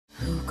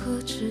可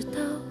知道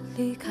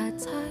离开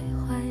才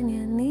怀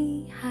念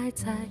你还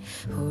在，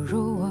不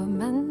如我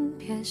们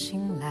别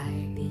醒来。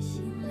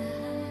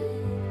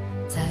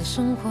在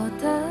生活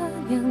的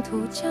沿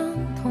途将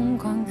同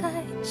灌溉，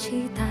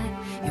期待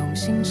用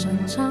心生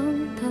长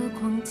的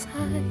光彩。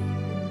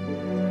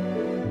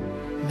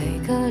每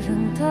个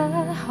人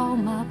的号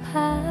码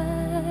牌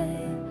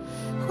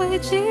会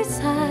记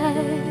载，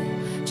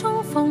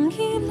重逢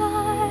以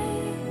来，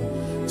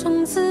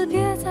从此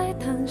别再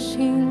担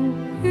心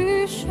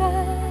雨雪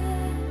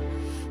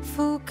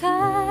覆盖。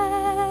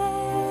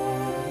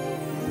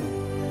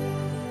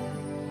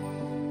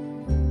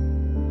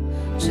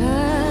这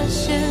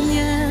些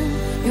年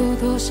有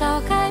多少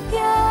改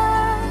变，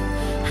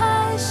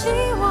还希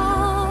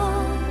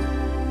望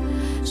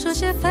说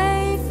些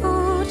肺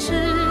腑之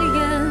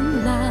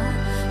言，那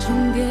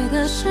重叠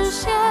的视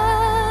线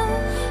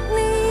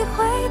你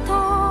会懂，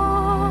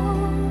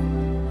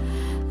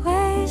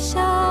微笑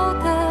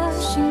的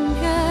心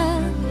愿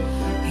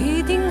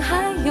一定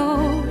还有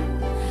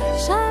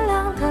善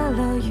良的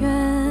乐园。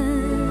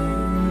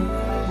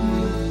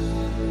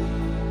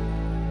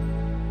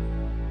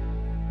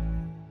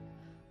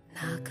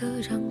那个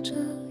嚷着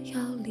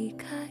要离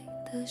开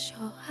的小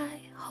孩，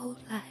后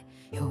来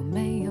有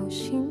没有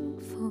幸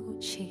福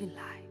起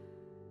来？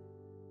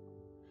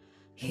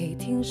一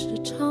定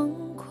是尝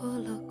过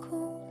了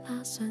苦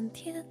辣酸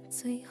甜，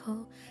最后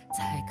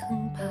才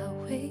肯把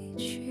委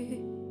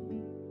屈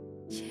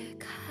解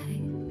开。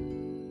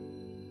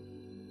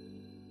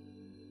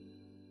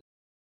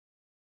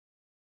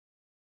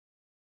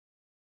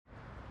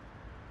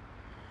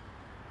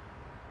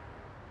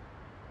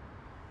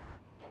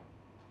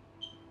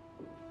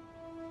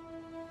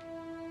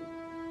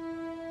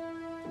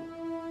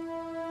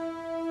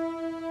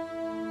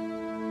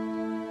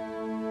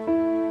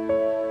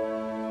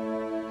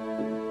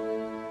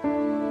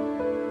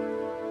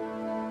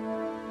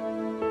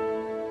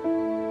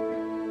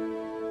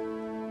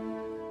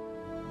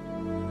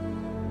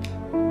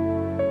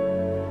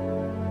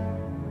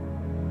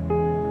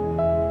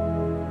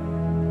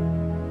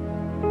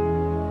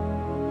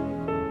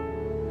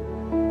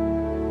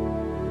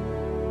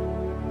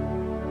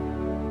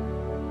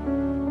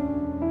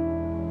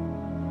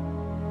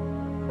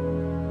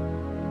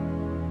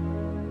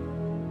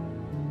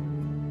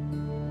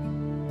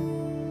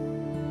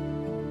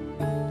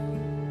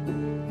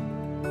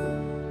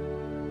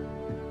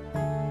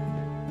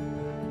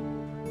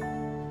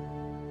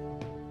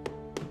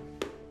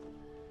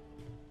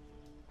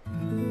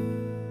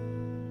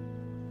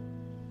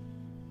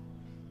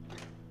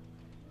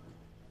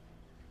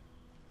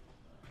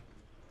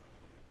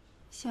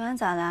洗完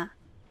澡了？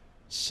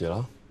洗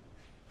了。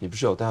你不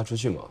是有带他出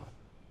去吗？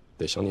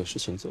得想点事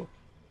情做。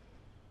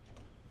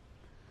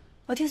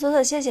我替锁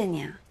锁谢谢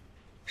你啊，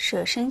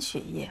舍身取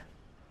义，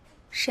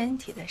身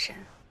体的身。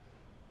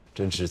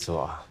真知足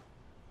啊！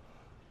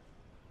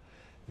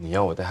你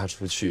要我带他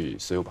出去，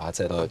所以我把他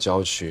载到了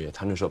郊区。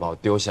他那时候把我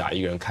丢下，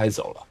一个人开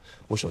走了。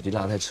我手机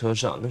落在车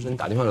上，那时候你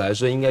打电话来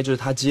说应该就是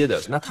他接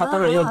的，那他当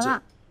然要接。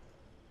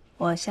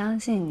我相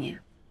信你，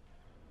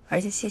而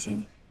且谢谢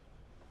你。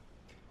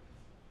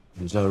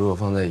你知道，如果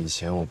放在以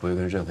前，我不会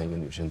跟任何一个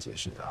女生解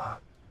释的啊。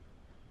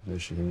那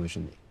是因为是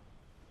你。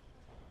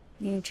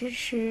你这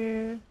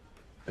是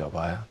表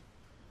白啊，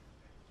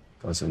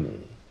告诉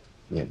你，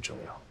你很重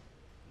要。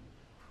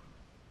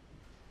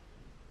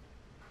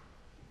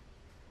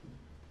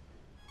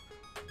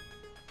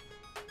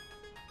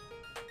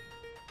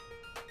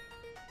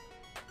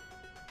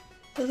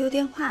都留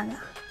电话了。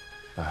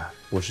哎，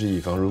我是以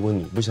防如果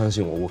你不相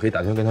信我，我可以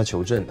打电话跟他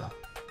求证的。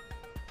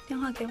电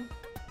话给我。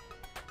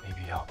没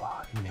必要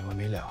吧，没完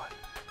没了哎。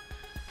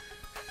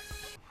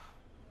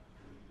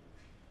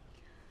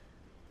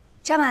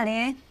张马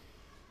林，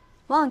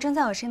王永正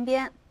在我身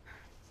边，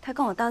他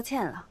跟我道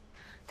歉了，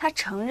他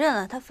承认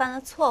了他犯了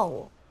错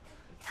误，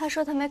他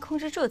说他没控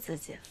制住自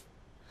己。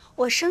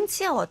我生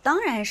气，我当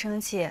然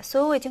生气，所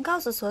以我已经告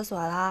诉锁锁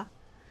了，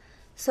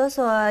锁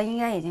锁应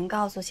该已经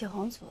告诉谢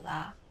红祖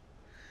了。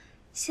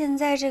现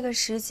在这个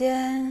时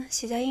间，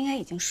谢家应该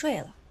已经睡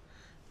了，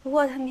不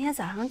过他明天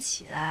早上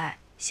起来，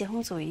谢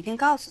红祖一定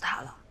告诉他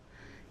了。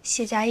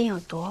谢家印有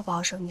多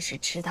保守，你是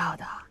知道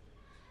的。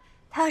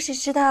他要是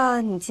知道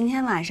你今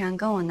天晚上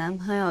跟我男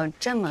朋友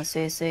这么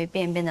随随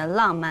便便的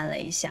浪漫了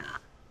一下，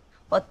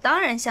我当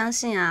然相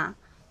信啊，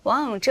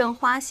王永正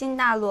花心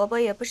大萝卜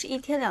也不是一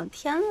天两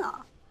天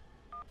了。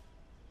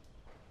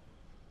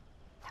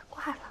他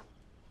挂了。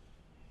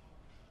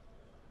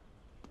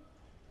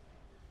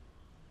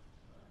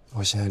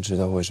我现在知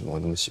道为什么我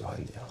那么喜欢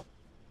你了，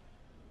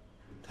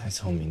太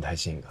聪明，太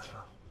性感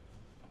了。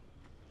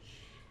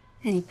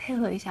那你配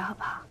合一下好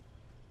不好？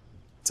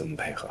怎么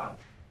配合？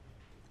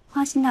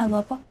花心大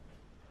萝卜。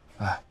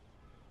哎，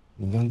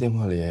你刚电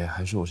话里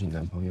还说我是你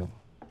男朋友，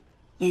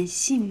演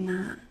戏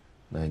嘛。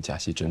那你假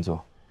戏真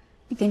做。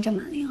你跟着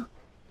马玲啊。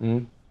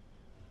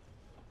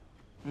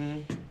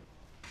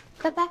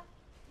拜拜。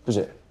不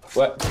是，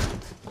喂，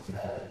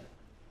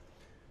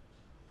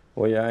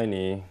我也爱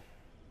你。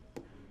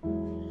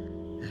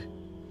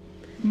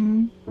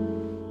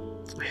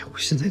哎呦，我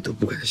现在都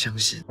不敢相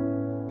信，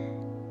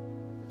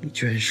你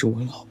居然是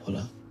我老婆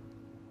了。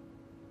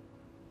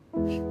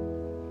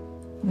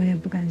我也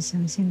不敢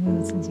相信我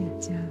有自己的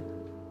家。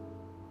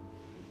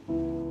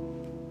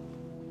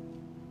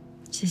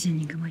谢谢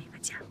你给我一个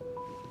家。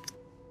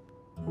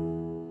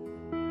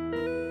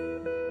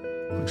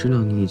我知道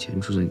你以前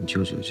住在你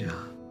舅舅家，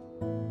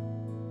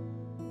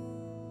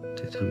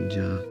在他们家，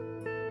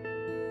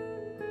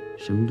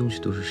什么东西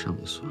都是上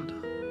了锁的，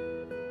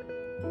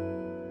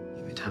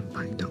因为他们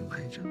把你当外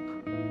人了。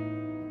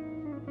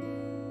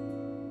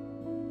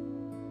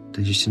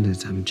但是现在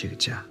咱们这个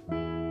家，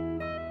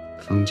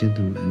房间的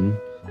门、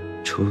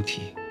抽屉、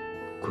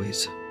柜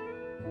子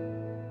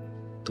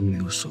都没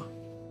有锁。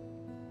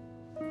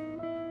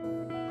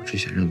我只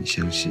想让你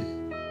相信，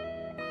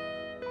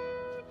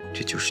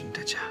这就是你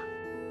的家。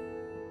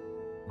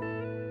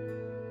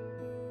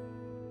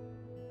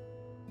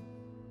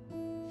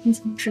你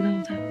怎么知道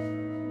的？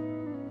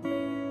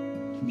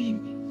秘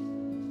密。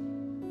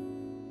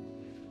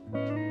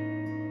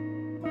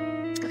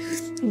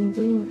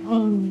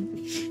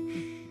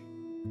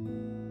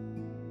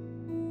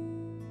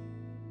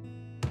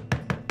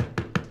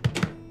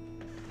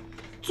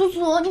祖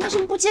祖，你为什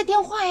么不接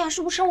电话呀？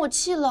是不是生我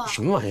气了？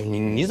什么玩意儿？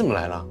你怎么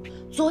来了？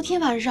昨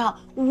天晚上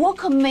我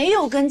可没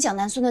有跟蒋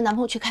南孙的男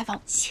朋友去开房，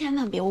千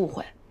万别误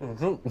会。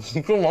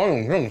你跟王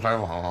永正开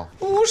房啊？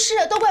不是，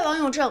都怪王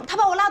永正，他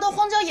把我拉到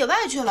荒郊野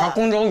外去了。他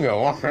荒郊野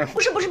外？不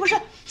是，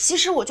其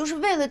实我就是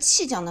为了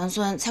气蒋南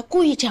孙才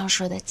故意这样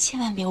说的，千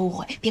万别误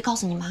会，别告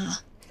诉你妈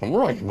啊。什么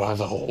乱七八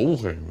糟？我误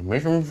会，没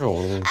什么事，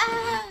我。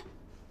哎，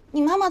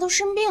你妈妈都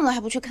生病了，还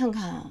不去看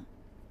看？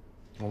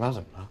我妈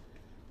怎么了？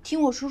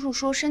听我叔叔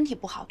说身体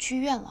不好，去医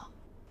院了。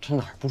她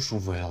哪儿不舒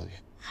服呀？到底？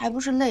还不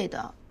是累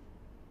的。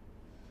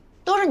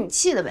都是你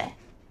气的呗。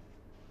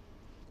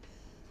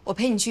我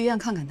陪你去医院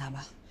看看他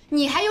吧。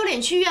你还有脸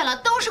去医院了？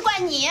都是怪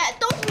你，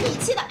都是你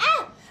气的。哎，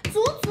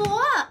祖祖，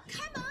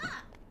开门！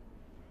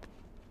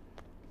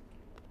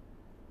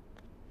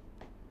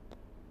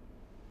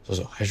左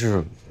左，还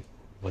是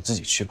我自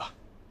己去吧。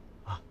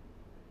啊，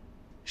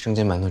生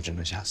煎馒头只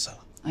能吓死了。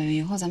哎呀，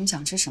以后咱们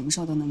想吃什么时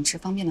候都能吃，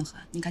方便的很。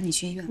你赶紧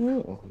去医院。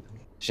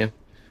行，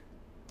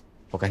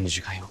我赶紧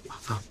去看药吧。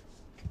啊。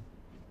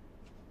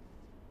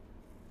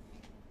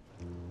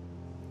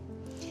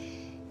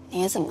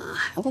你怎么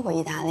还不回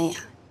意大利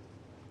啊？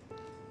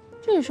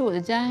这也是我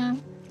的家呀，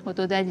我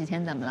多待几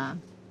天怎么了？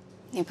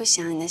你不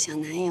想你的小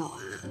男友啊？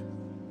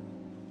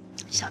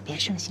小别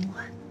胜新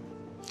欢。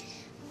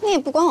你也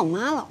不管我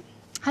妈了。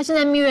他现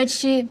在蜜月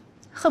期，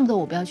恨不得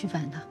我不要去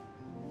烦他。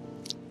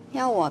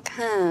要我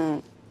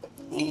看，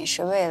你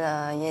是为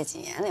了叶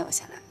谨言留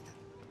下来的。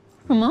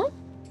什么？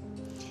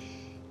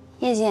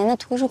叶谨言的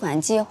图书馆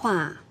计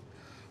划，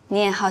你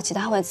也好奇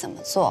他会怎么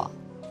做，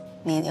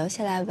你留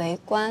下来围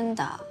观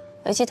的。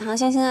尤其唐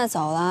鑫现在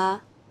走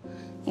了，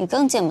你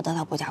更见不得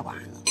他孤家寡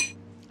人了。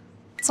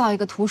造一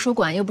个图书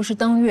馆又不是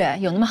登月，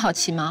有那么好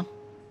奇吗？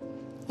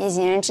叶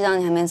谨言知道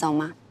你还没走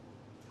吗？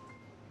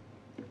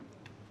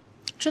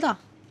知道，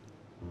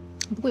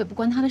不过也不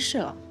关他的事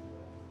了。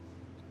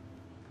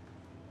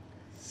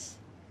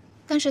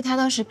但是他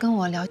倒是跟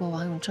我聊过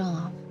王永正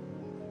啊，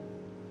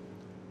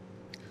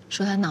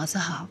说他脑子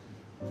好，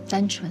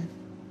单纯，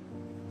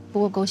不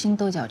过勾心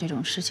斗角这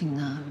种事情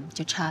呢，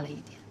就差了一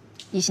点，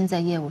一心在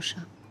业务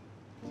上。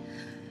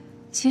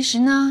其实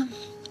呢，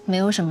没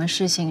有什么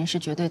事情是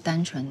绝对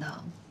单纯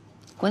的，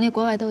国内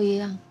国外都一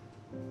样。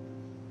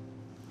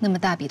那么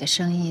大笔的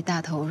生意，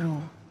大投入，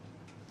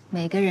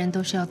每个人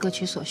都是要各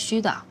取所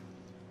需的。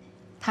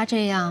他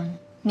这样，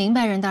明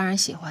白人当然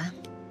喜欢，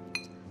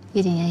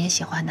叶谨言也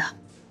喜欢的，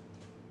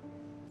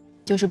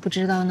就是不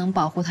知道能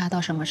保护他到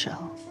什么时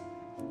候。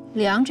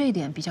李昂这一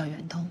点比较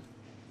圆通。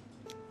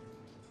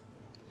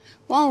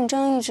王永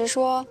正一直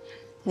说，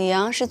李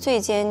昂是最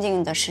坚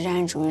定的实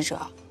战主义者。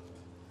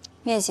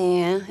叶谨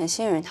言很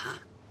信任他，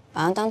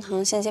把他当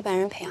唐鑫接班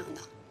人培养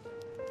的。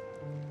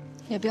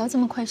也不要这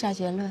么快下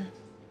结论。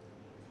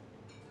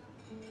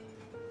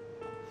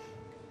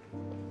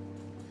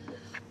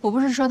我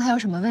不是说他有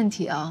什么问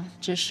题啊，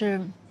只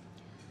是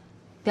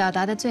表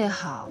达的最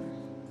好、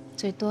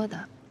最多的，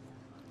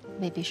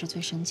未必是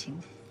最深情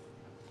的。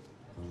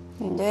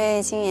你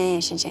对谨言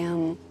也是这样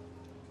吗？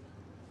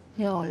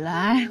又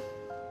来，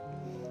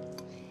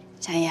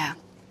夏夜，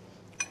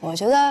我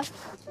觉得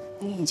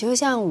你就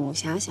像武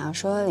侠小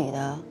说里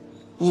的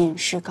隐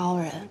士高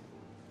人，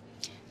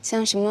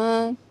像什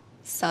么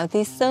扫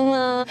地僧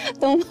啊、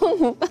东方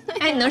不败。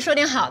哎，你能说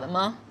点好的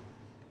吗？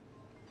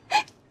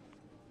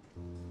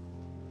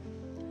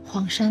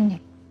黄山女。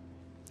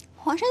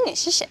黄山女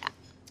是谁啊？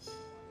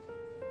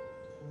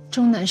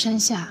终南山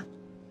下，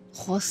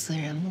活死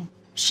人墓，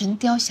神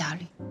雕侠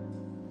侣，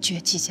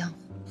绝技江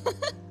湖。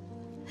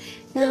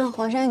那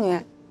黄山女，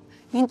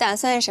你打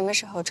算什么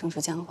时候重出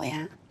江湖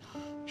呀？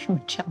什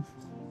么江湖？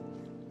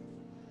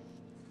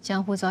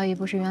江湖早已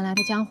不是原来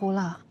的江湖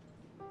了。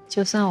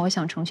就算我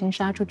想重新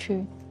杀出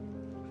去，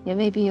也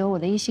未必有我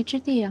的一席之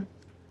地啊。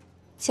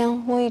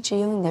江湖一直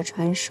有你的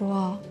传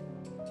说。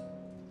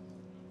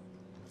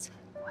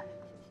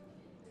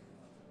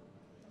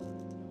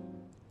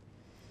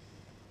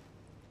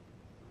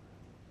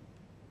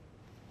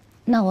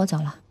那我走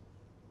了。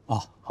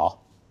哦，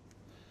好。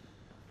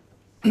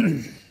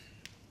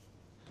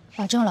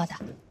保重，老大。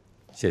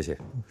谢谢，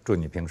祝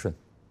你平顺。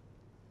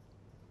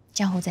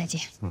江湖再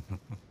见。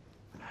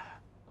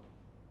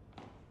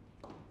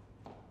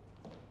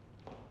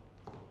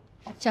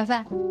小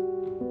范。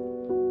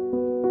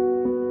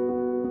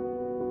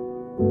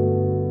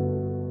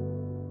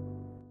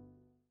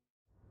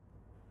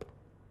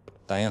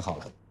打印好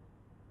了。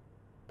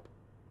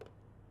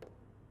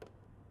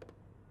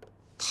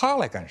他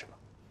来干什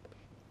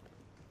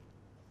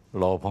么？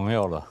老朋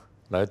友了，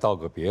来道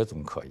个别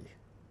总可以。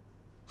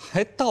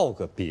还道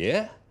个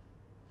别？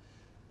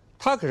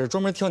他可是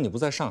专门挑你不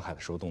在上海的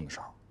时候动的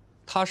手。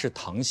他是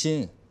唐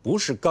鑫，不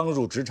是刚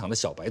入职场的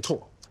小白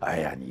兔。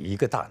哎呀，你一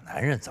个大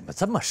男人怎么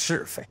这么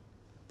是非？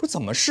不是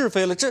怎么是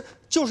非了？这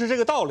就是这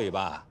个道理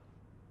吧？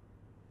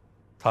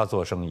他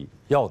做生意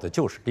要的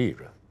就是利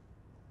润，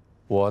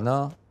我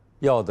呢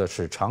要的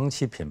是长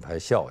期品牌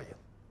效应。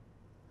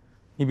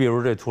你比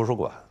如这图书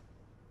馆，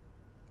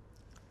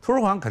图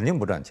书馆肯定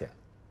不赚钱，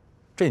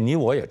这你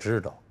我也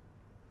知道。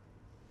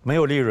没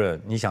有利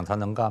润，你想他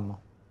能干吗？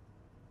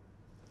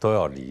都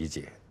要理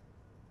解，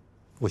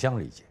互相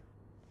理解。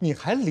你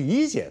还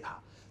理解他？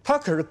他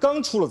可是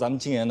刚出了咱们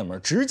京研的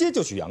门，直接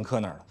就去杨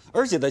科那儿了，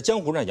而且在江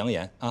湖上扬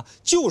言啊，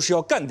就是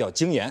要干掉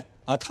京研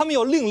啊，他们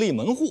要另立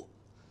门户。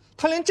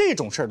他连这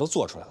种事儿都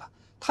做出来了，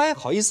他还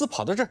好意思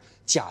跑到这儿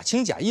假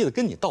情假意的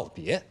跟你道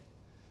别？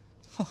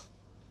哼，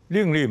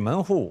另立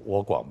门户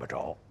我管不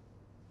着，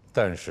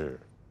但是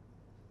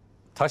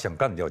他想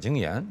干掉京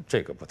研，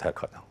这个不太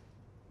可能。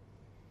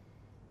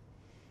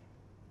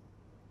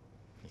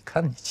你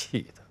看你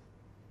气的，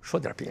说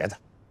点别的。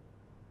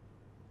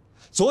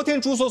昨天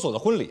朱锁锁的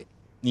婚礼，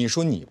你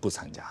说你不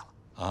参加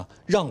了啊，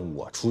让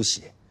我出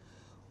席，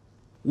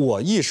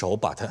我一手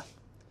把他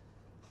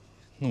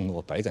弄得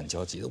我百感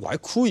交集的，我还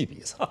哭一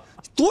鼻子，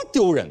多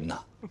丢人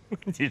呐！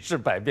你是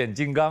百变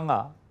金刚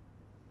啊，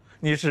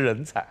你是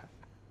人才。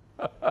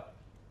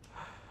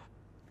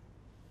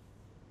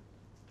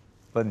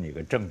问你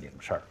个正经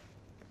事儿，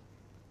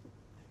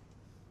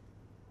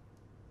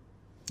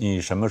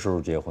你什么时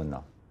候结婚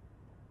呢？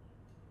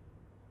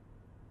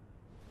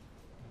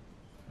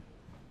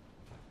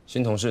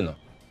新同事呢？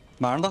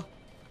马上到。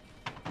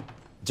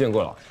见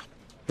过了。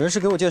人事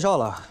给我介绍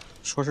了，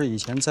说是以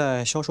前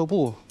在销售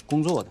部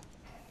工作的。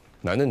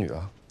男的女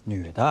的？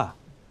女的。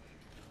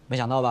没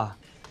想到吧？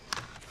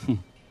哼，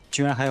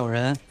居然还有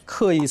人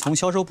刻意从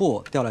销售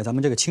部调来咱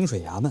们这个清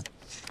水衙门，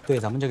对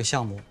咱们这个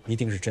项目一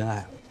定是真爱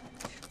了。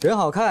人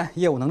好看，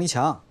业务能力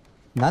强，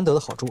难得的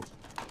好助理。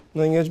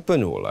那应该是奔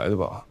着我来的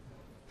吧？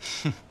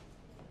哼。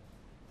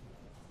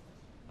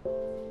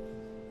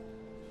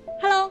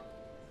Hello。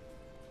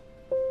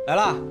来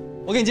啦，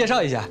我给你介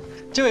绍一下，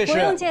这位是。不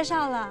用介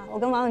绍了，我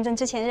跟王永正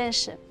之前认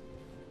识。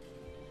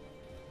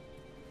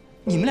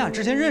你们俩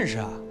之前认识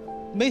啊？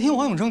没听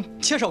王永正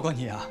介绍过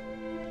你啊？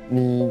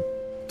你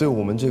对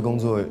我们这工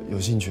作有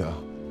兴趣啊？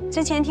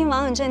之前听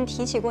王永正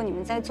提起过你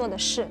们在做的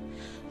事，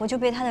我就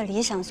被他的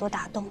理想所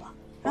打动了。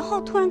然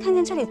后突然看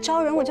见这里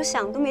招人，我就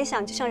想都没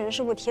想，就向人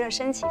事部提了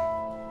申请。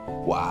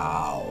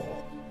哇哦！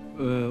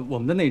我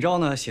们的内招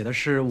呢写的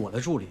是我的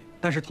助理，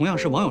但是同样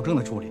是王永正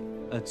的助理。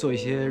做一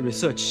些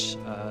research，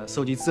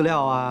搜集资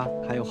料啊，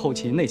还有后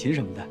勤、内勤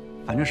什么的，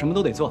反正什么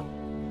都得做。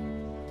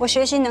我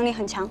学习能力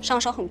很强，上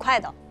手很快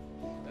的。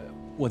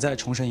我再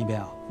重申一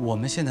遍啊，我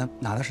们现在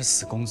拿的是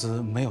死工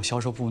资，没有销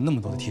售部那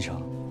么多的提成。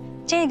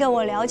这个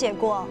我了解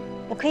过，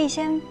我可以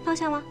先放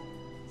下吗？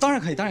当然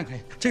可以，当然可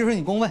以。这就是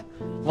你公问，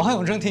王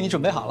永正替你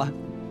准备好了。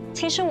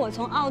其实我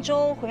从澳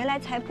洲回来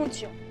才不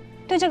久，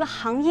对这个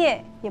行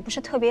业也不是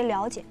特别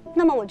了解。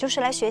那么我就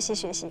是来学习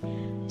学习。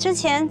之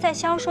前在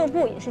销售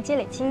部也是积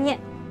累经验，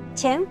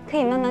钱可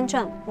以慢慢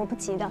赚，我不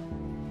急的。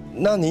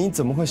那你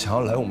怎么会想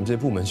要来我们这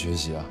部门学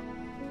习啊？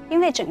因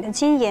为整个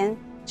京研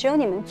只有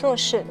你们做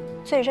事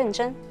最认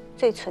真、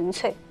最纯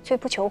粹、最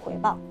不求回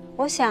报。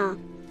我想，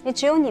也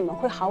只有你们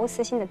会毫无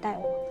私心的待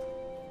我。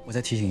我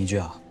再提醒一句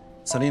啊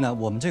，Selina，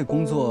我们这个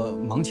工作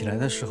忙起来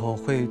的时候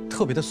会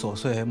特别的琐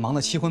碎，忙得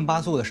七荤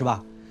八素的，是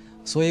吧？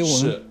所以我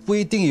们不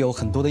一定有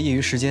很多的业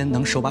余时间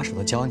能手把手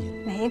的教你。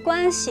没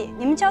关系，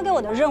你们交给我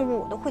的任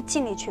务，我都会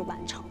尽力去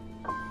完成。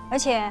而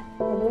且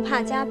我不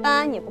怕加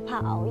班，也不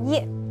怕熬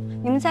夜。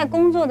你们在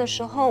工作的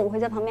时候，我会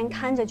在旁边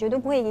看着，绝对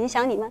不会影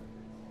响你们。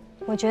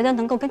我觉得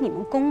能够跟你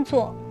们工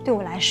作，对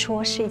我来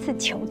说是一次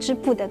求之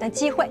不得的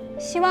机会。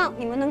希望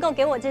你们能够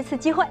给我这次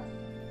机会。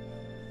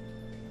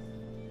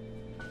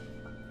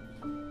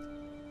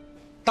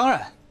当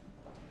然。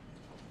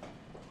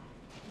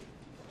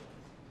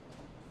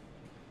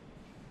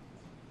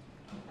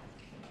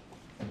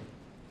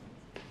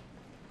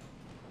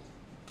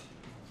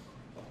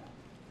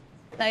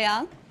老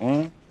杨，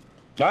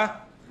来，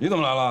你怎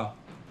么来了？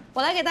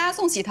我来给大家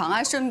送喜糖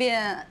啊，顺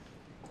便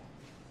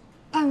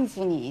安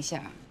抚你一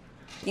下。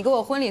你给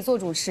我婚礼做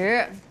主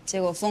持，结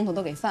果风头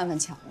都给范范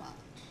抢了。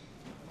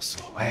无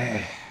所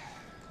谓，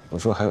我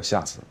说还有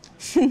下次。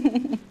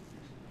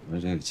我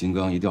说这个金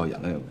刚一掉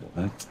眼泪，我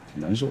们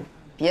挺难受。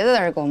别在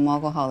这儿给我猫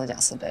口号的贾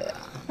思贝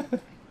啊！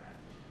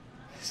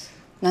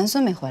南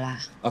孙没回来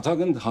啊？他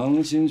跟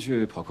唐鑫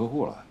去跑客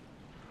户了。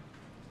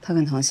他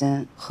跟唐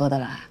鑫合得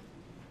来？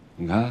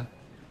你看，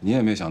你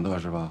也没想到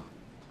是吧？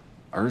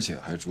而且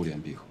还珠联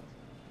璧合。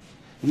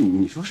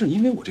你说是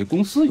因为我这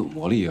公司有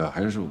魔力啊，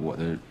还是我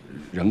的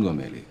人格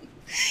魅力？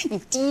你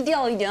低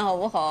调一点好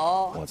不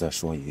好？我再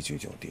说一句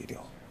就低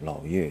调，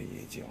老叶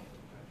已经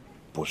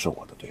不是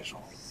我的对手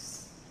了。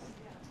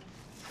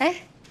哎，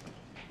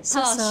苏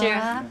老师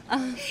啊，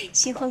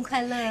新婚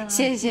快乐！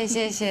谢谢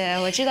谢谢，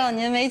我知道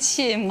您没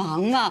去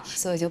忙嘛，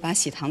所以就把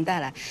喜糖带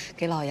来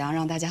给老杨，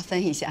让大家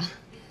分一下。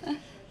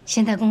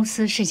现在公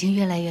司事情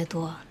越来越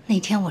多，那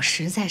天我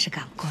实在是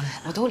赶不过来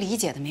了。我都理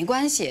解的，没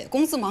关系，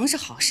公司忙是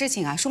好事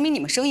情啊，说明你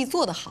们生意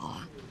做得好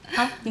啊。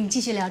好，你们继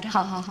续聊着。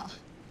好好好。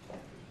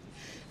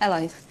哎，老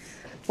爷，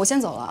我先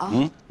走了啊。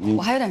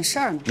我还有点事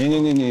儿呢。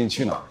你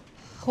去哪儿？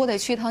我得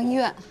去一趟医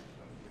院。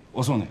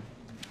我送你。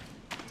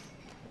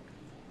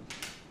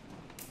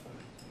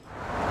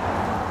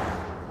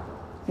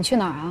你去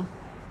哪儿啊？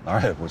哪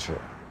儿也不去，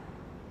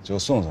就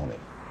送送你，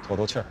透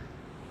透气儿。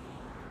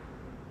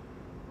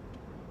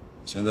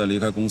现在离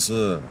开公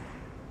司，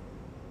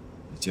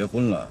你结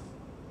婚了，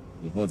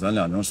以后咱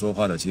俩能说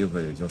话的机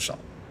会也就少了。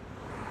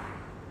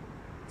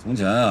从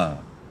前啊，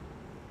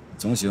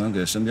总喜欢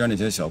给身边那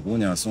些小姑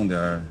娘送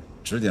点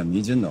指点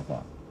迷津的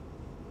话，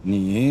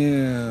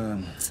你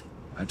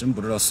还真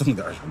不知道送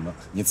点什么，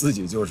你自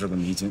己就是个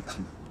迷津。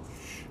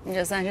你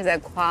这算是在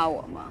夸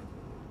我吗？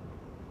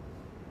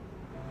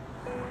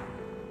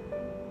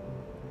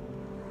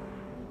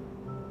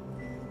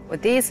我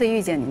第一次遇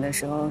见你的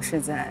时候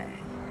是在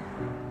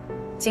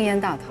京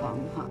烟大堂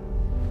哈。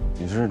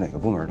你是哪个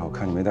部门的？我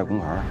看你没带工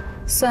牌。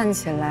算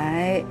起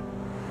来，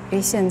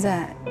离现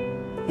在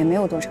也没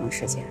有多长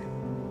时间，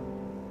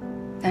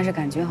但是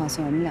感觉好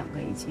像我们两个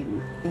已经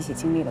一起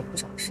经历了不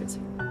少事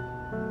情。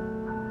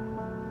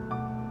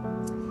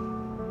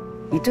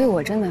你对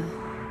我真的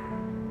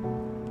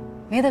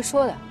没得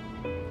说的，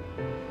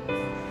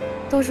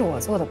都是我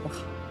做的不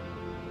好，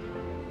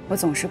我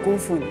总是辜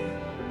负你。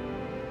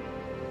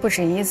不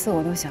止一次，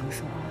我都想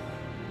说，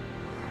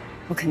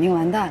我肯定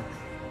完蛋了，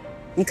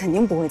你肯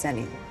定不会再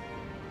理我。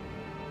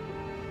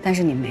但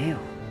是你没有，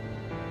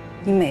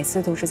你每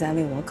次都是在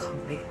为我考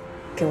虑，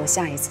给我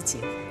下一次机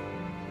会。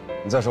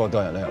你再说我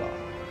掉眼泪了。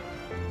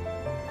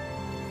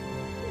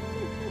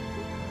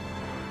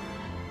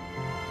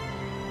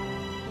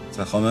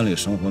在豪门里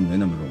生活没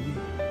那么容易，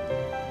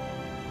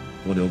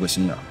多留个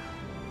心眼儿。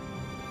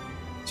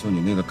就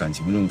你那个感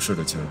情用事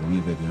的劲儿，容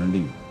易被别人利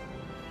用。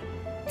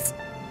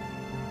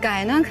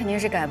改呢肯定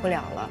是改不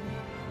了了，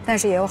但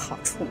是也有好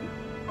处。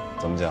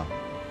怎么讲？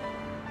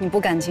你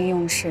不感情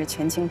用事，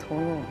全情投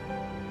入，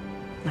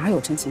哪有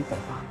真情火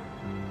花？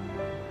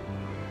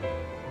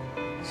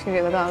是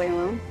这个道理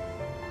吗？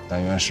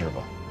但愿是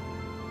吧。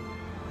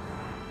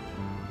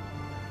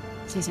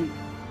谢谢你。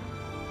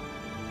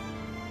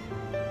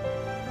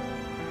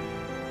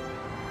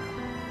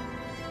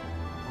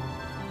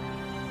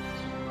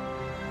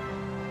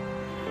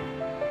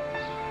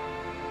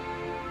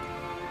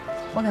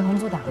我给红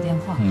组打个电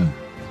话。行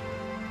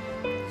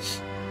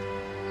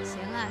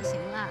了行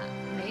了，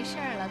没事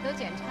了，都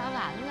检查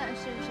完了，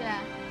是不是？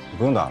你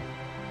不用打了，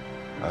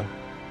来吧。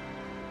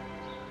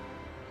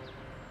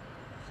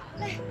好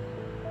嘞，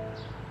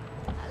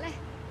好嘞，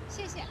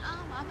谢谢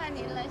啊，麻烦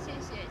您了，谢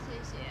谢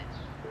谢谢。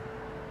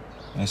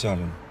还下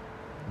着呢。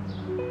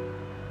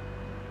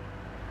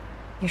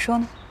你说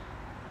呢？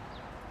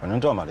反正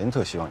赵马林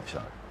特希望你下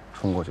来，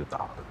冲过去打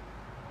他，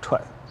踹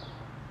他。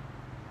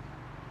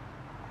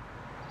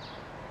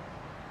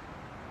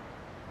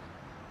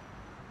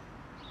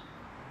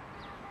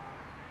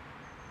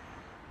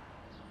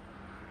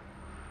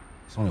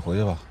送你回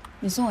去吧。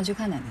你送我去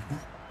看奶奶吧。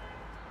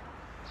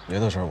别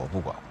的事儿我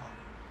不管了，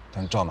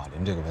但赵马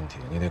林这个问题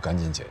你得赶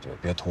紧解决，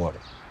别拖着。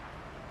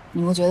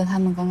你不觉得他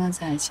们刚刚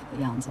在一起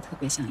的样子特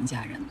别像一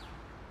家人吗？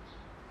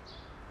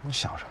你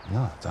想什么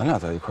呢？咱俩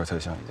在一块儿才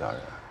像一家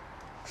人。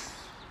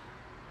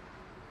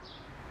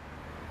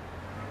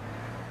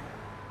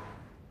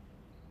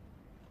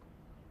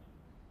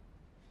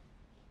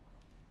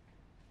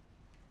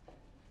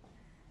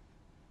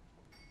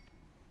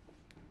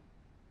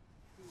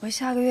我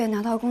下个月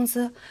拿到工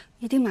资，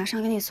一定马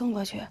上给你送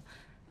过去。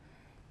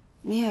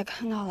你也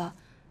看到了，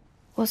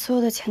我所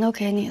有的钱都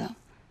给你了，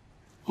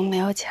我没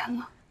有钱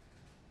了。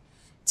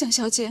蒋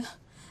小姐，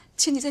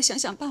请你再想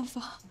想办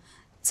法，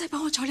再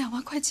帮我找2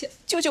万块钱，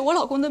救救我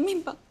老公的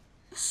命吧。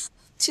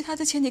其他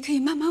的钱你可以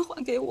慢慢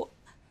还给我，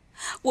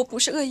我不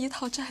是恶意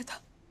讨债的，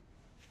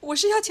我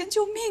是要钱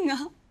救命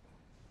啊。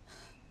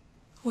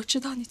我知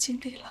道你尽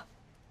力了，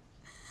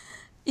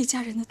一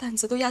家人的担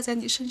子都压在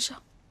你身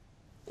上。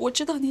我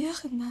知道你也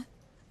很难，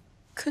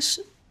可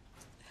是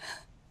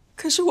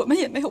我们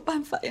也没有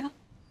办法呀。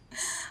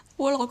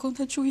我老公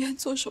他住院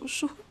做手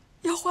术，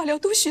要化疗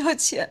都需要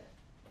钱，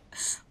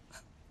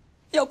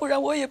要不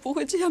然我也不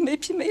会这样没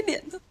皮没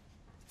脸的，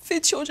非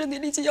求着你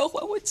立即要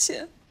还我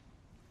钱。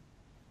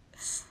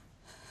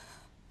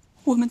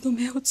我们都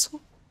没有错，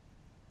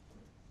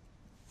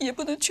也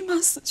不能去骂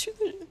死去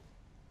的人。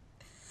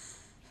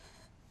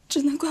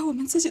只能怪我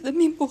们自己的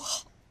命不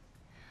好。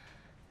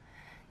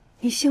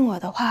你信我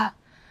的话，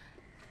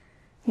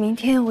明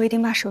天我一定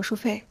把手术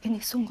费给你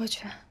送过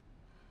去。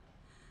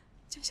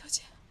江小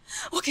姐，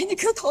我给你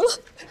磕头了。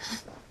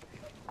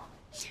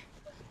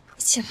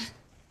起来，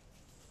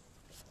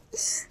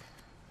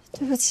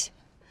对不起，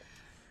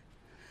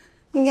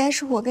应该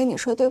是我跟你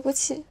说对不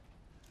起。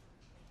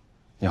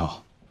你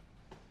好，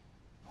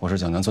我是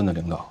蒋南孙的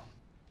领导，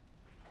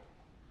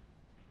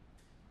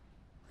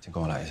请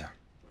跟我来一下。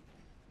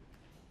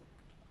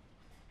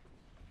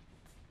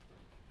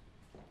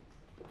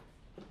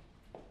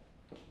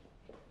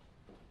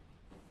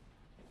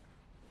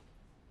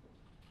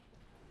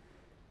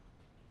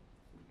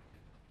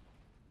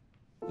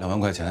2万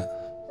块钱，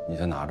你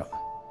先拿着，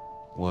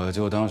我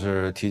就当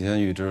是提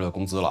前预支了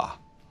工资了啊。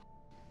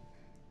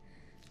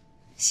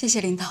谢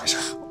谢领导，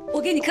我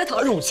给你磕头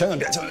了。哎呦，千万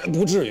别，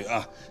不至于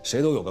啊，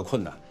谁都有个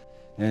困难。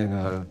那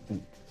个，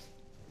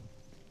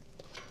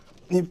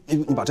你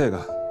把这个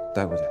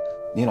带过去。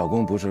你老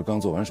公不是刚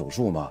做完手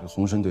术吗？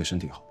红参对身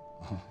体好。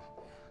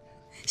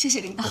谢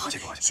谢领导，过去，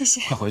谢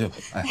谢，快回去吧。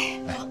哎，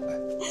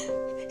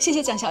谢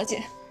谢蒋小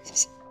姐，谢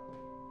谢。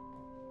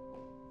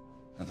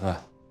南孙，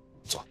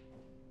坐。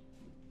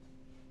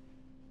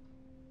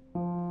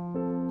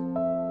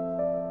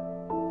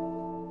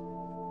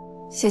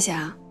谢谢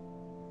啊。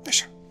没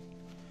事，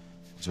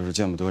就是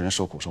见不得人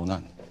受苦受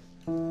难的。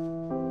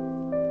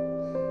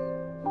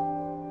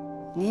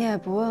你也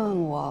不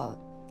问我，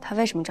他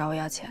为什么找我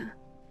要钱？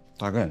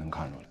大概能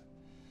看出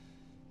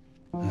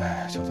来。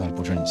哎，就算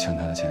不是你欠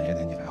他的钱，也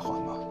得你来还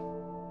吧。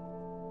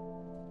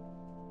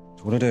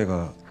除了这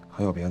个，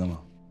还有别的吗？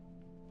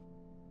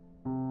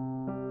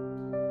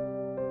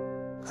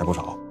还不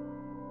少。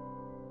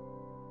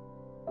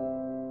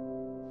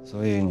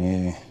所以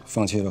你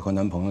放弃了和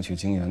男朋友去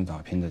京研打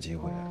拼的机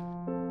会，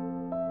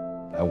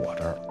来我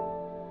这儿了。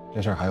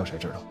这事儿还有谁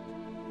知道？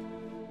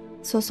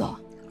锁锁。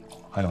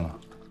还有呢？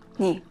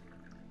你。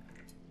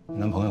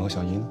男朋友和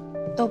小姨呢？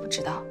都不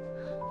知道，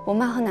我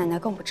妈和奶奶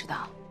更不知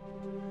道。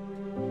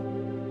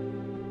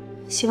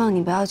希望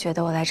你不要觉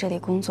得我来这里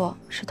工作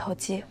是投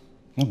机。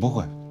那不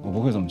会，我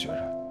不会这么觉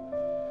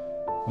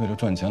着。为了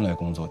赚钱来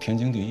工作，天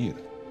经地义的。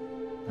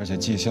而且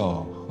绩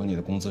效和你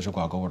的工资是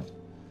挂钩的，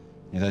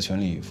你在全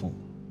力以赴，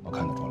我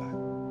看得出来。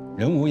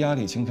人无压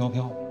力，轻飘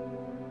飘，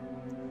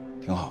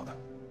挺好的。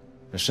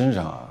这身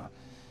上啊，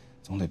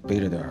总得背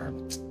着点儿，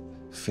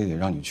非得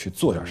让你去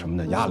做点什么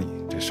的压力，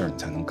这事儿你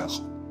才能干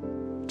好。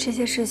这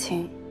些事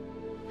情，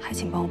还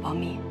请帮我保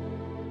密。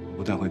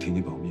不但会替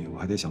你保密，我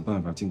还得想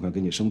办法尽快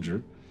给你升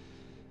职。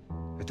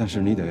但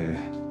是你得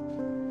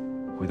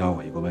回答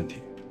我一个问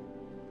题。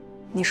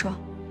你说。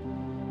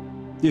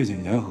叶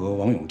谨言和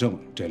王永正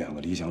这2个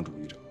理想主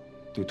义者，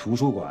对图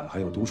书馆还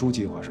有读书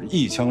计划是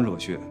一腔热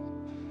血。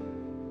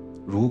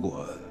如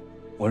果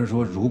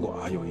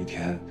有一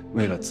天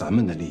为了咱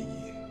们的利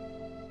益，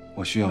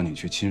我需要你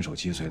去亲手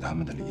击碎他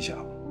们的理想，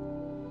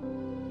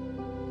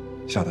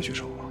下得去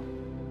手吗？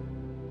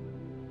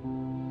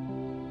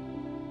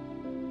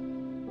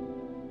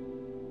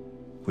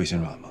会心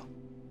软吗？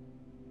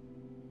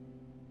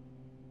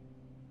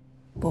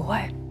不会。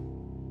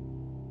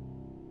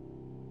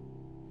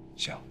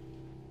行，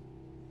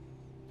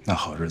那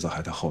好日子还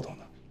在后头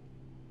呢。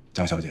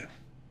江小姐，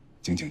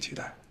敬请期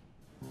待。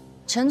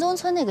城中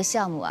村那个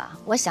项目啊，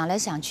我想来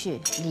想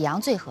去，李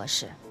阳最合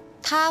适，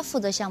他负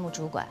责项目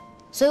主管，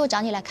所以我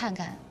找你来看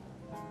看，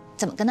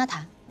怎么跟他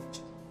谈。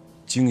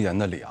京研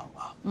的李阳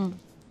啊，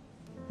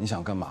你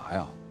想干嘛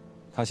呀？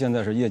他现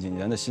在是叶谨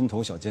言的心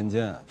头小尖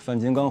尖，范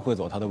金刚会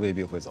走，他都未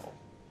必会走。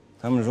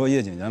他们说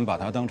叶谨言把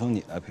他当成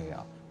你来培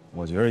养，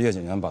我觉得叶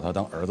谨言把他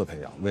当儿子培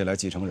养，未来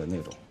继承人那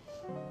种。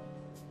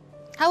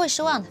他会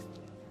失望的。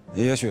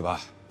也许吧，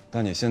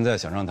但你现在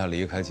想让他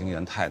离开京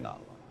研太难了。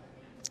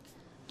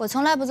我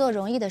从来不做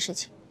容易的事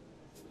情。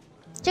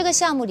这个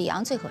项目李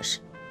阳最合适，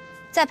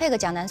再配个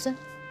蒋南孙。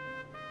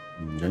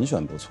人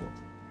选不错，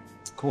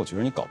可我觉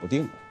得你搞不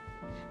定。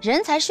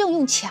人才是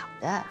用抢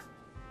的，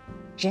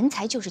人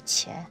才就是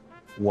钱。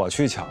我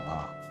去抢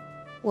啊！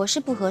我是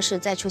不合适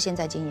再出现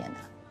在京研的。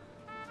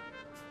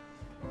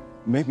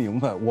没明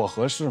白，我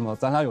合适吗？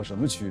咱俩有什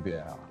么区别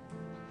啊？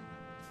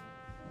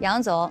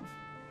杨总，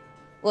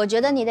我觉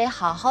得你得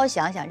好好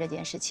想想这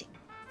件事情。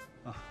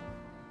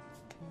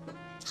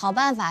好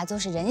办法都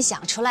是人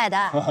想出来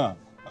的。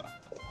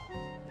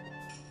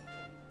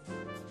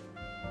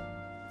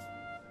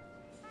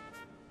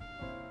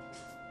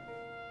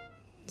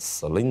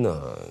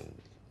Selina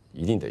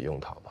一定得用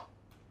它吧？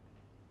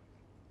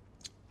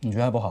你觉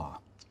得还不好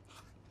啊？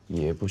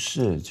也不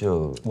是，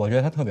就我觉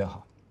得他特别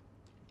好，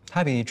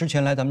他比之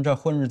前来咱们这儿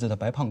混日子的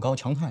白胖高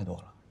强太多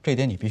了，这一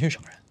点你必须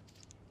承认。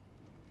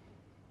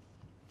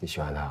你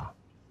喜欢他？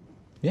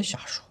别瞎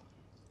说。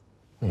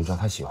那你知道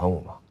他喜欢我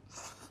吗？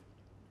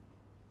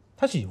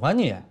他喜欢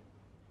你，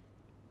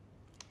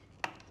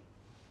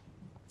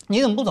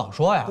你怎么不早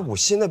说呀？我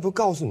现在不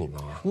告诉你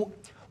吗？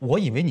我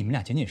以为你们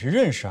俩仅仅是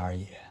认识而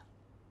已。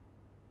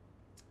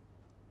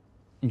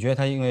你觉得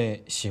他因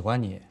为喜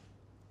欢你，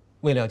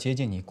为了要接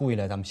近你，故意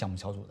来咱们项目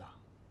小组的？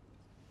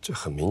这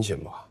很明显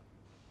吧？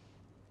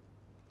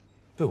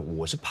对，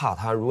我是怕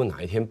他如果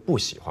哪一天不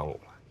喜欢我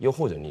了，又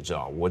或者你知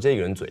道我这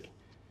个人嘴，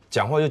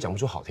讲话又讲不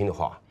出好听的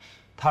话，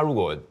他如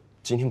果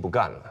今天不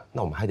干了，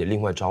那我们还得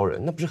另外招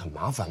人，那不是很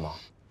麻烦吗？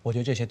我觉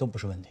得这些都不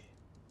是问题，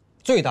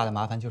最大的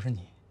麻烦就是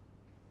你。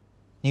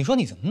你说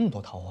你怎么那么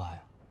多桃花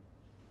呀？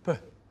不是，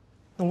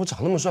那我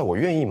长那么帅，我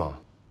愿意吗？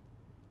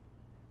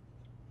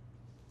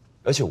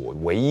而且我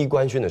唯一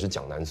官宣的是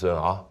蒋南孙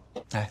啊。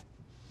哎，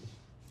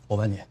我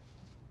问你，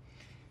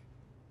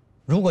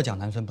如果蒋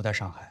南孙不在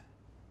上海，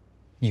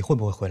你会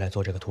不会回来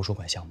做这个图书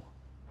馆项目？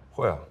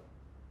会啊。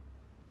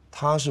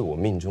她是我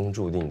命中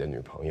注定的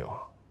女朋友，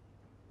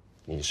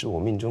你是我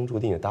命中注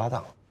定的搭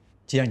档。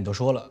既然你都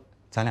说了，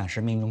咱俩是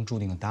命中注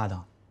定的搭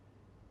档，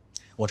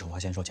我丑话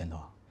先说前头，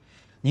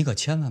你可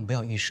千万不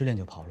要一失恋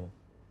就跑路。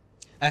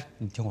哎，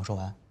你听我说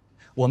完，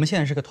我们现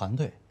在是个团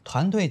队，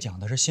团队讲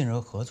的是信任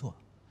和合作，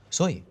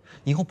所以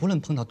以后不论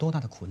碰到多大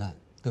的苦难，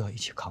都要一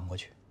起扛过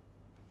去。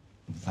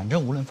反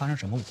正无论发生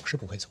什么，我是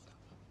不会走的。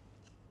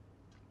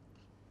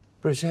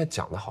不是，现在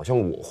讲的好像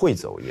我会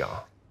走一样。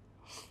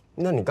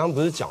那你刚刚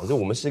不是讲着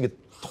我们是一个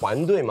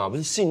团队吗？不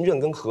是信任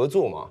跟合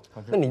作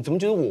吗？那你怎么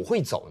觉得我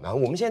会走呢？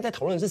我们现在在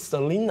讨论的是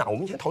Selina， 我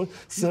们现在讨论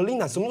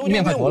Selina 什么时候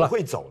因为我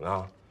会走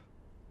呢？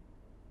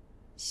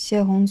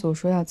谢红祖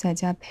说要在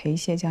家陪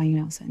谢佳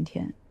音2、3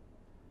天，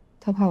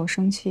他怕我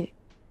生气，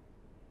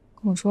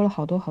跟我说了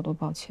好多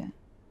抱歉，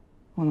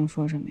我能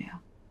说什么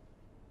呀？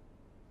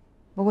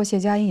不过谢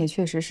佳音也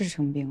确实是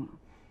生病了，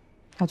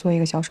要做一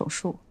个小手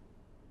术。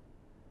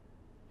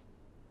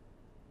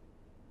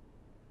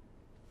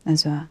南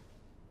孙，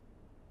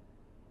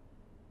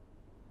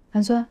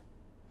南孙，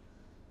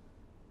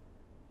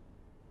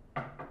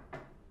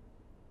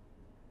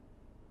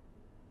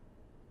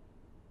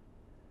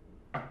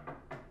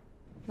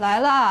来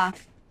了。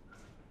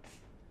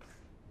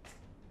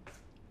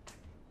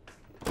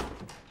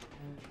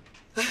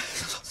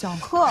小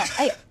贺，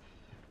哎呀，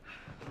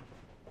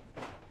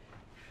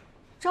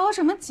着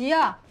什么急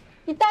啊？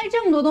你带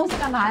这么多东西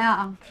干嘛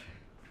呀？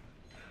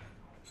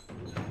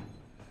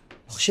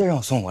谢让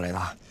我送过来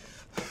的。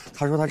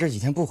他说他这几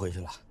天不回去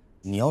了，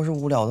你要是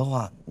无聊的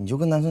话，你就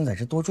跟南孙在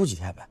这多住几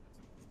天呗。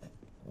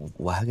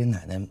我还给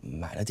奶奶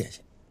买了点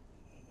心，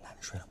奶奶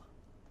睡了吗？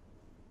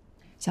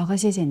小贺，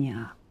谢谢你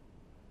啊！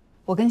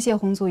我跟谢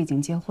红祖已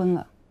经结婚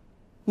了，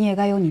你也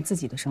该有你自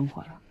己的生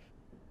活了。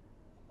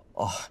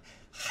哦，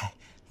嗨，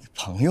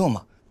朋友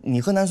嘛，你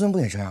和南孙不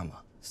也这样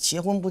吗？结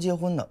婚不结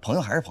婚的，朋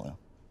友还是朋友，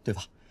对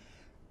吧？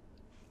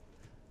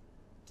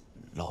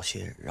老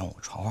谢让我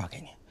传话给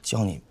你，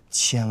叫你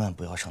千万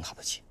不要生他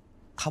的气。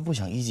他不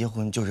想一结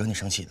婚就惹你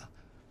生气的。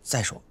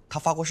再说，他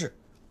发过誓，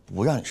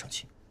不让你生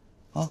气，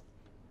啊？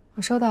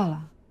我收到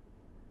了。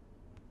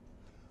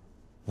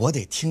我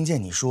得听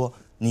见你说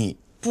你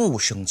不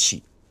生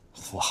气，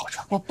我好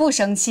传。我不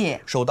生气。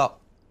收到，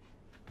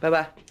拜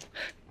拜。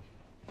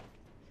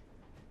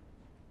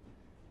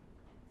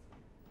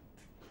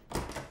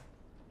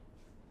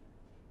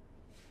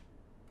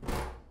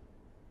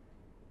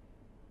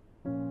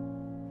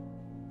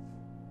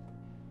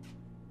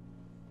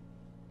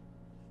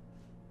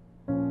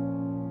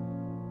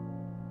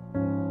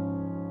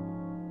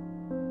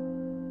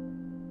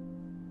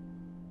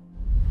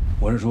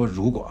我是说，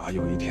如果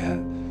有一天，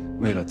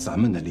为了咱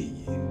们的利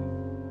益，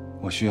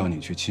我需要你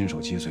去亲手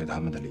击碎他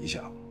们的理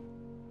想，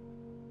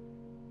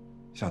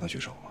下得去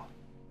手吗？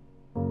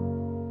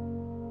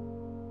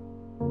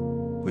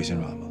会心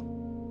软吗？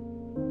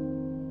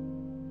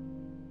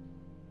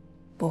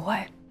不会。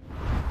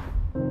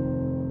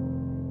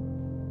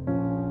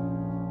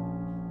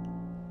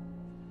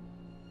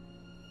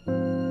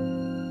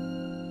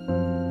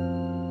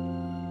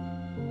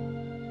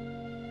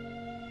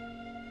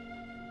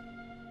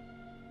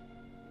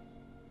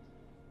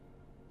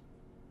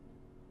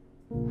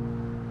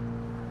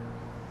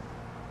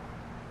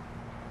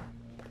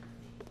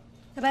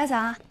小白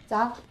早，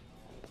早。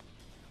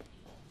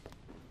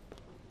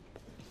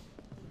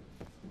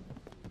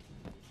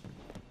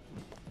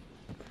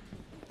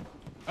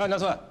哎，南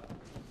孙，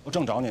我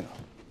正找你呢，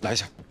来一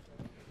下。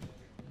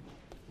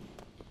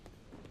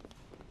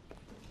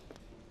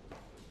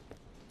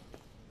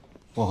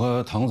我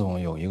和唐总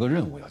有一个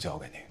任务要交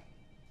给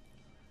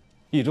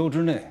你。1周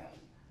之内，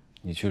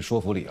你去说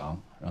服李昂，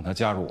让他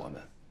加入我们。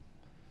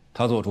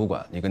他做主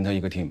管，你跟他一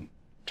个 team，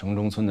 城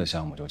中村的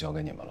项目就交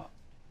给你们了。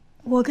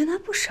我跟他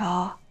不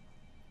熟，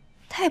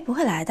他也不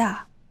会来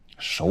的。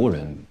熟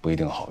人不一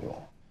定好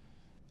用，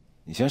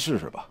你先试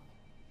试吧。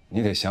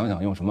你得想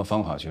想用什么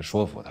方法去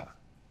说服他。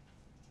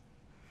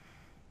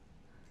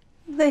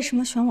为什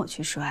么选我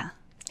去说呀？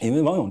因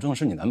为王永正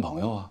是你男朋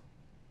友啊，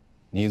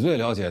你最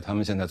了解他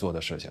们现在做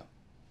的事情，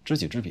知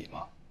己知彼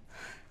嘛。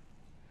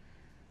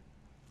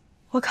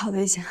我考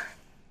虑一下。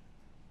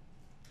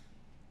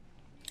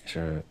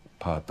是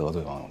怕得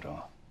罪王永正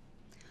啊？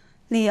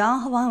李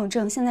昂和王永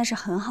正现在是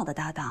很好的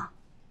搭档。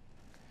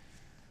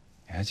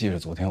你还记得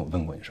昨天我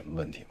问过你什么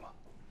问题吗？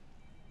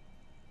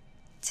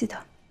记得。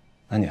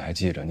那你还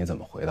记着你怎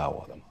么回答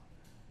我的吗？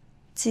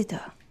记得。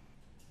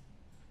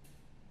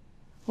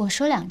我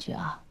说2句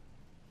啊，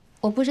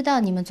我不知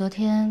道你们昨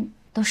天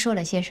都说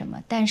了些什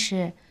么，但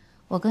是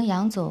我跟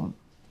杨总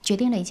决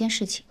定了一件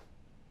事情：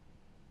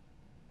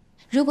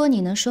如果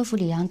你能说服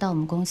李阳到我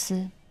们公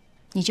司，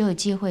你就有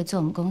机会做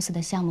我们公司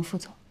的项目副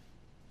总，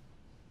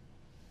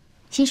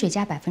薪水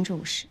加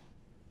50%。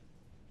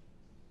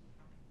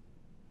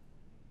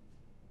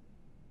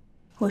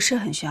我是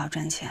很需要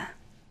赚钱，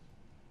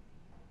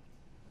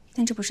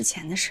但这不是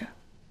钱的事。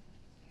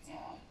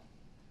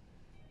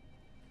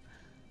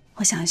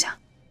我想一想。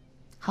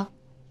好，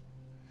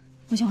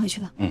我先回去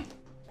了。嗯。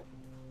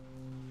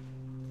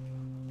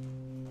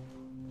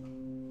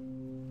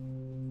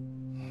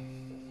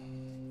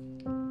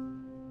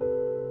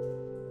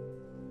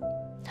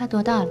他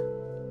多大了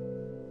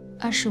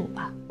？25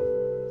吧，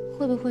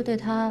会不会对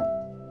他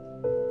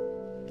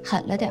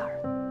狠了点儿？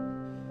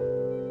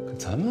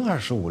咱们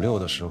25、26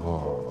的时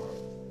候，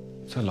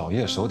在老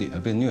叶手底下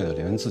被虐的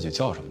连自己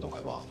叫什么都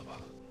快忘了吧？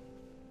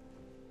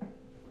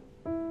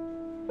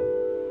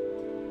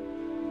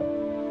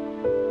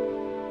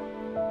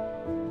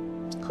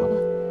好吧。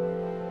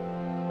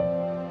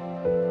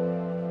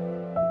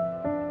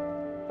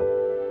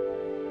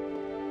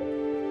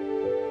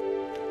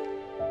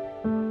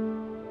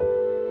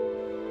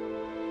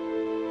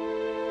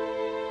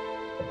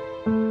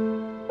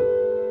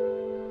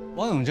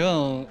王永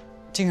正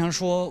经常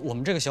说我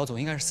们这个小组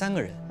应该是3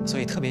个人，所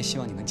以特别希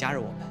望你能加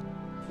入我们。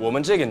我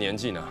们这个年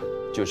纪呢，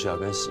就是要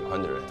跟喜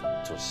欢的人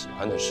做喜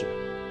欢的事。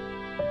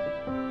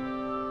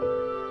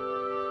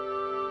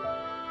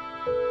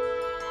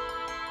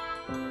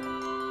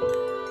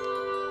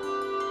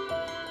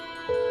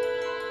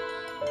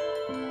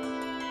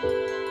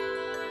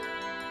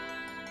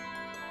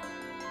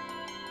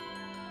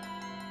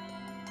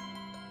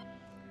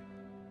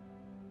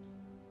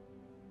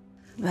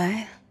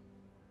喂，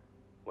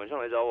晚上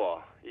来找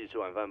我，一起吃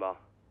晚饭吧。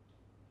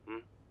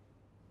嗯，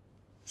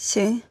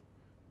行，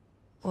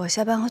我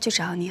下班后去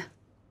找你。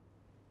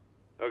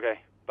OK，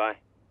 拜。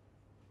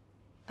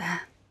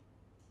拜。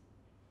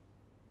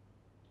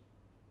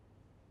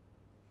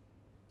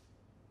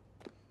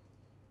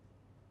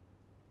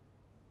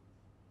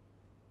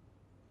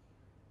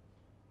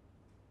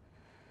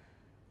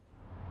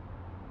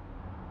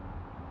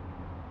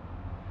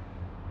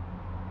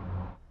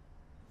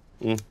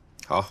嗯，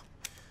好，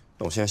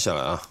那我现在下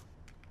来啊。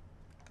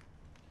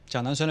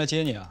蒋南孙来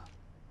接你啊？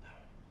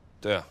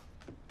对啊。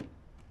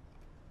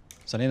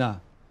萨丽娜，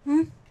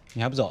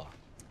你还不走啊？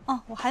哦，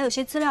我还有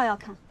些资料要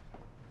看。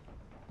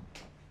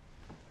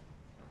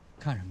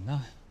看什么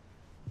呢？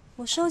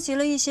我收集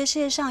了一些世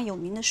界上有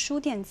名的书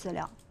店资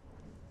料，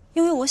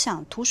因为我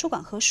想图书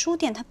馆和书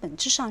店它本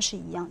质上是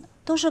一样的，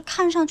都是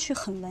看上去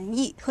很文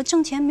艺，和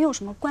挣钱没有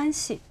什么关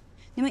系。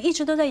你们一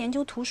直都在研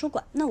究图书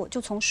馆，那我就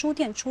从书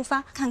店出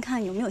发，看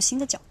看有没有新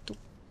的角度。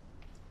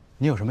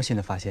你有什么新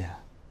的发现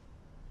啊？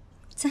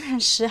暂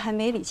时还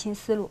没理清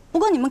思路，不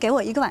过你们给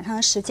我1个晚上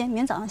的时间，明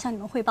天早上向你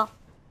们汇报。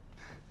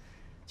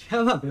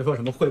千万别说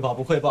什么汇报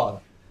不汇报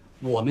的，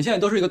我们现在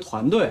都是一个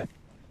团队，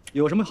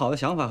有什么好的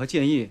想法和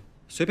建议，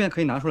随便可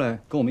以拿出来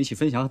跟我们一起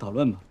分享和讨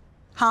论嘛。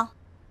好。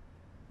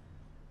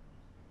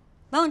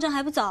王永正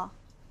还不走，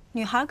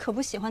女孩可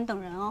不喜欢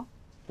等人哦。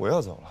我要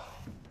走了。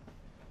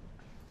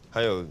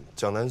还有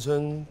蒋南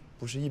孙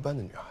不是一般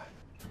的女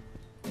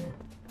孩。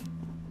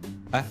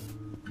哎，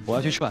我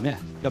要去吃碗面，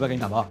要不要给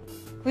你打包？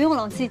不用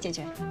了，我自己解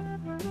决。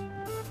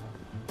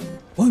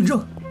王永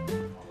正，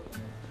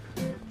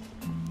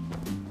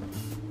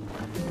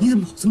你怎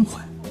么跑这么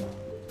快？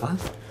啊？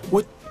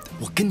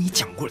我跟你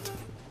讲过了，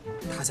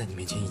他在你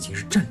面前已经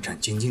是战战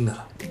兢兢的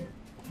了。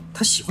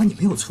他喜欢你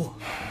没有错，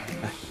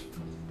哎，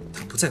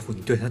他不在乎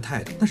你对他的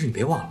态度，但是你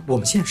别忘了，我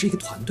们现在是一个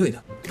团队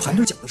的，团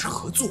队讲的是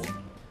合作。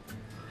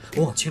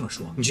我往轻了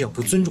说，你这叫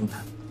不尊重他；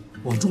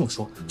往重了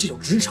说，这叫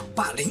职场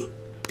霸凌。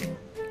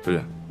不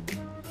是，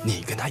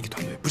你跟他一个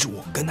团队，不是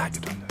我跟他一个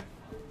团队。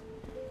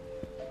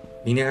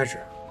明天开始，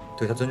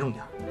对他尊重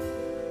点。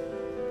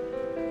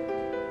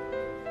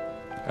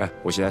哎，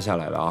我现在下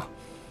来了啊。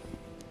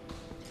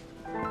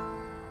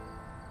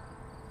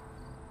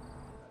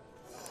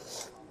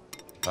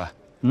哎，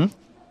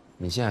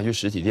你现在还去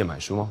实体店买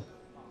书吗？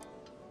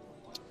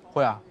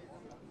会啊。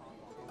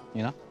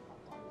你呢？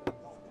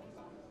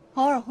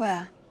偶尔会。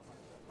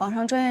网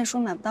上专业书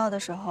买不到的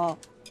时候，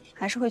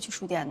还是会去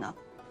书店的，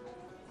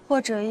或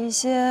者一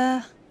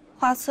些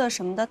画册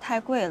什么的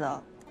太贵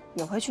了，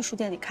也会去书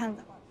店里看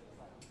的。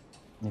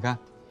你看，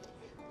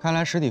看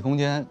来实体空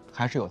间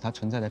还是有它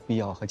存在的必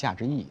要和价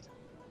值意义的。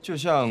就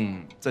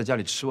像在家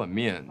里吃碗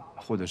面，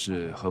或者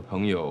是和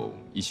朋友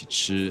一起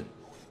吃，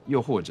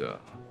又或者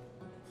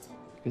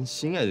跟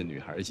心爱的女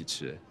孩一起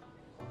吃，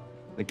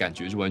那感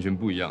觉是完全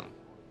不一样的。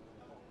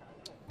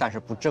但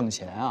是不挣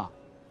钱啊。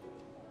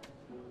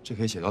这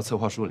可以写到策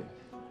划书里。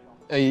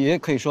也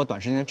可以说短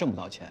时间内挣不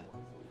到钱。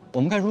我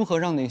们该如何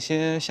让那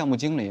些项目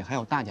经理还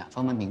有大甲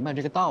方们明白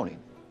这个道理呢？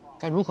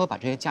该如何把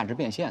这些价值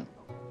变现呢？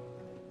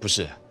不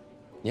是，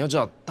你要知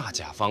道，大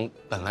甲方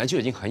本来就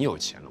已经很有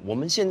钱了，我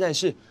们现在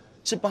是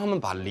帮他们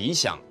把理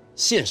想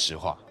现实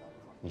化，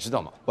你知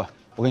道吗？不，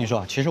我跟你说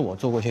啊，其实我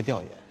做过一些调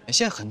研，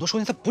现在很多书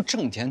店它不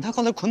挣钱，它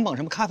后来捆绑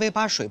什么咖啡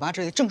吧、水吧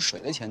这些挣水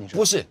的钱，你知道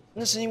吗？不是，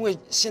那是因为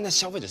现在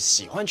消费者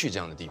喜欢去这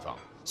样的地方，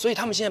所以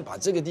他们现在把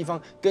这个地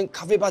方跟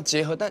咖啡吧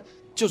结合。但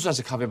就算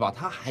是咖啡吧，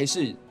它还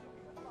是……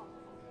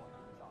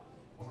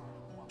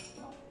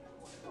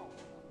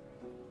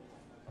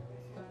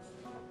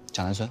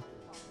蒋南孙，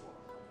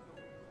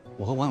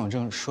我和王永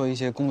正说一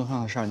些工作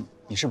上的事儿，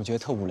你是不是觉得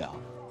特无聊？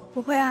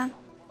不会啊，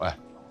喂，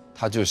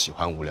他就喜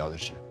欢无聊的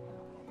事。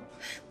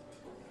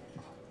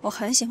我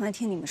很喜欢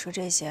听你们说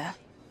这些，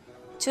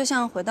就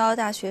像回到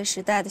大学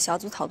时代的小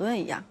组讨论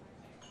一样。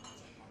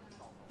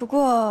不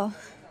过，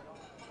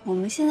我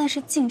们现在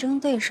是竞争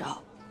对手，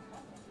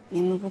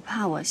你们不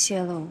怕我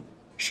泄露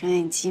商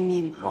业机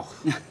密吗？哦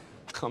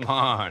，Come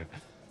on，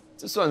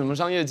 这算什么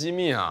商业机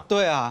密啊？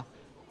对啊，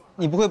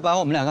你不会把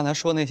我们俩刚才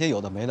说那些有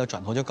的没的，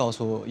转头就告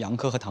诉杨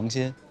科和唐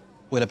鑫，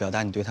为了表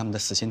达你对他们的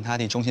死心塌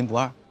地、忠心不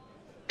二？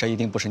这一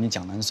定不是你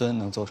蒋南孙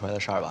能做出来的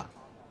事儿吧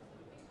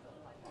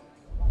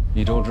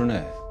？1周之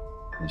内，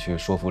你去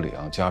说服李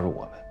阳加入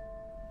我们。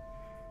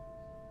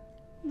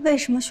为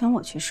什么选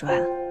我去说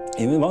呀？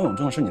因为王永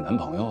正是你男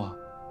朋友啊，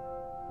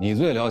你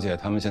最了解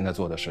他们现在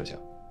做的事情，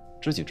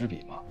知己知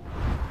彼嘛。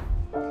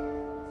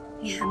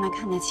你还蛮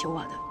看得起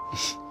我的。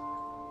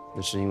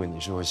那是因为你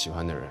是我喜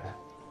欢的人，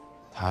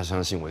他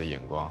相信我的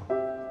眼光。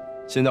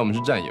现在我们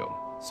是战友，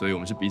所以我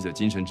们是彼此的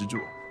精神支柱。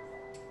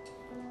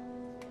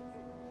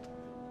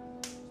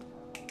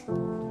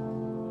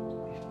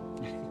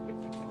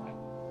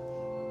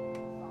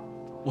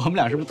我们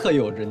俩是不是特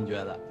幼稚？你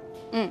觉得？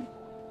嗯，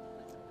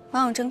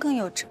王永正更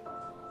幼稚。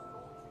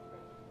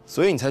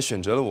所以你才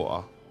选择了我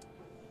啊。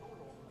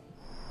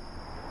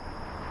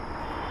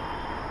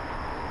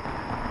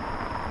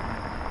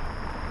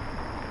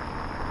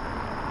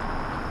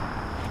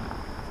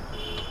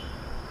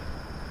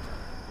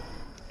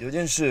有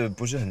件事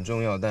不是很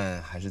重要，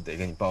但还是得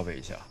跟你报备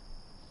一下。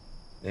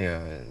那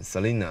个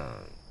Selina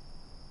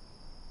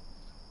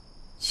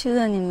去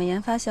了你们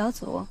研发小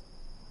组。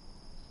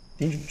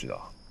你怎么知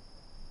道？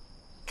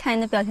看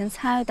你的表情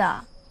猜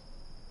的。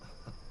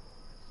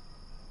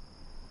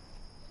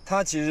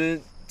他其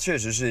实确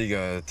实是一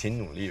个挺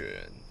努力的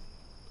人，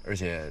而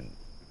且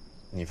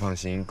你放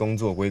心，工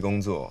作归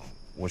工作，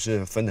我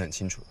是分得很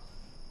清楚的。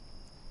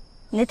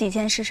你的底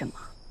线是什么？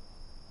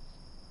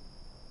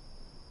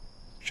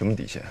什么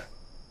底线？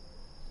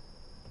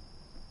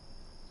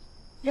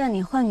让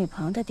你换女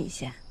朋友的底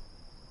线。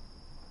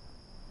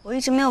我一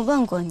直没有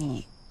问过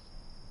你，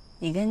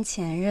你跟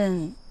前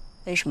任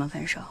为什么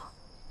分手？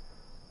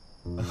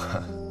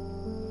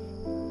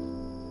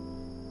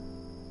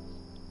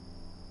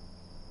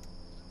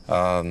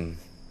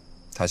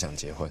他想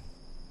结婚。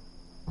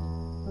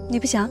你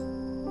不想？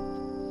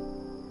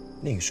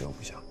那个时候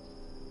不想。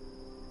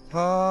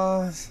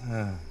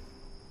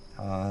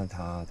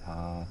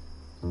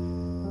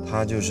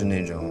他就是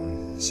那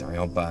种想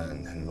要办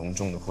很隆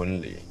重的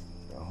婚礼，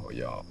然后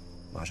要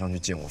马上去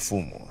见我父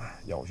母，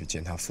要我去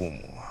见他父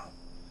母，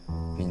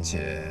并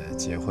且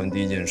结婚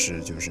第一件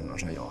事就是马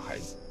上要孩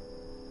子。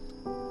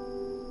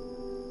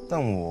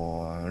但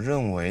我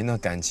认为呢，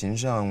感情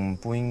上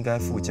不应该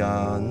附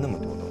加那么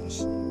多东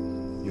西，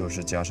又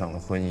是加上了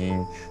婚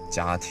姻、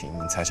家庭、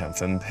财产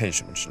分配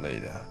什么之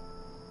类的，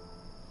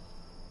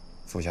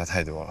附加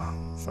太多了，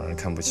反而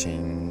看不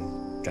清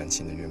感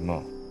情的原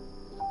貌，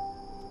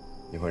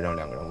也会让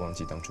两个人忘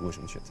记当初为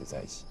什么选择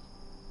在一起。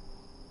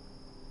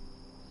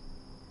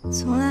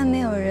从来没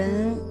有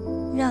人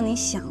让你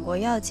想过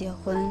要结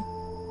婚，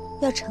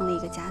要成立一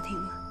个家庭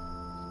吗？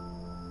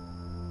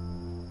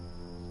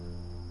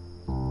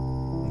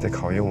你在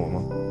考验我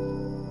吗？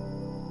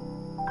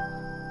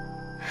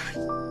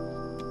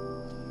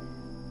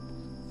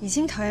已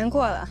经考验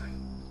过了。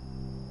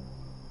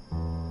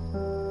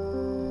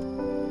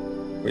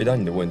回答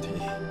你的问题，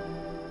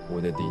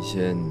我的底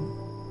线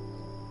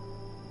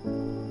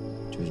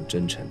就是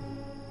真诚、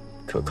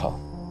可靠，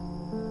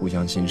互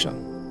相欣赏，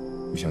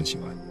互相喜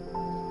欢。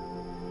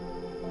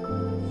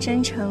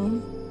真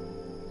诚、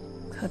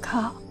可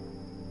靠。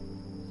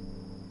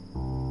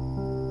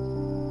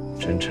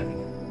真诚、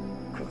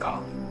可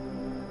靠。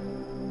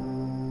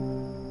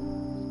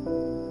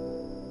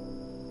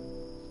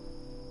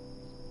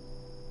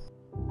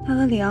他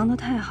和李昂都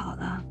太好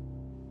了，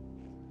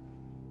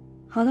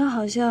好到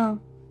好像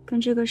跟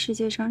这个世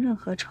界上任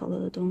何丑陋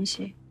的东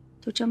西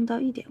都沾不到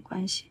一点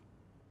关系。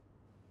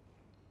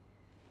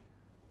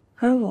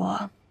而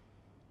我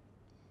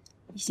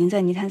已经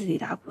在泥潭子里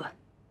打滚。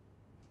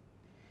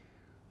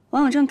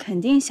王永正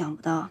肯定想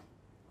不到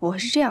我会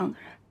是这样的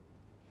人，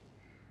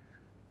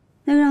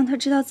那个让他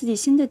知道自己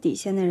新的底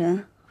线的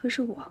人会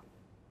是我。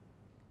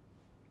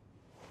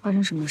发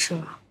生什么事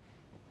了？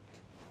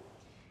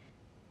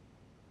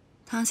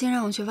唐鑫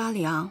让我去挖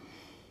李昂，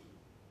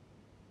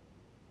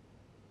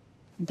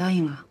你答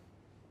应了？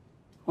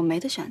我没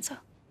得选择。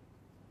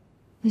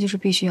那就是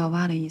必须要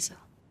挖的意思。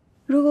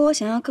如果我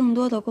想要更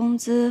多的工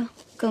资、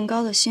更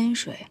高的薪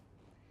水，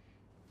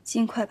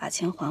尽快把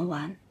钱还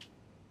完。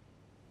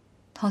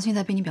唐鑫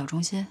在逼你表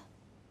忠心？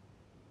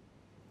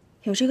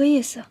有这个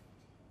意思。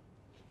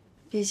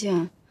毕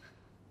竟，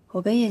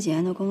我跟叶景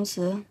安的公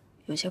司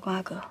有些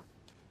瓜葛，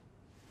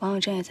王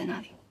永正也在那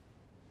里。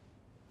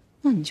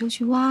那你就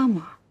去挖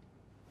嘛，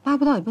挖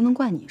不到也不能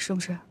怪你，是不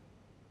是？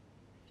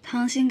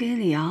汤鑫给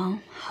李阳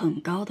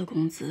很高的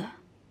工资，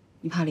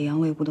你怕李阳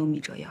为五斗米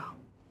折腰？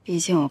毕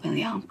竟我跟李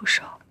阳不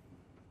熟。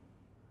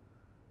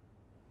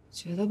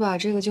觉得吧，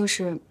这个就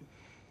是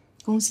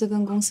公司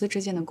跟公司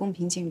之间的公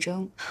平竞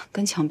争，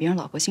跟抢别人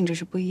老婆性质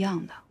是不一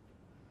样的。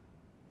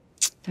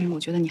但是我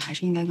觉得你还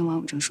是应该跟王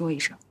永正说一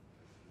声，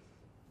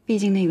毕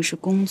竟那个是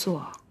工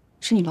作，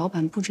是你老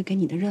板布置给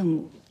你的任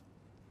务。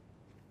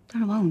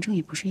但是王永正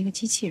也不是一个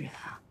机器人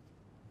啊，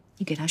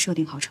你给他设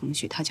定好程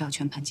序，他就要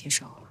全盘接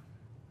受。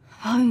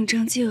王永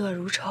正嫉恶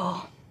如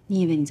仇，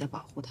你以为你在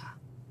保护他，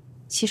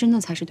其实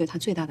那才是对他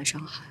最大的伤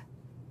害。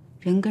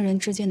人跟人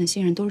之间的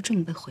信任都是这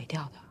么被毁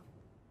掉的。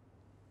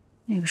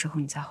那个时候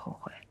你再后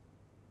悔，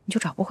你就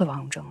找不回王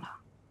永正了。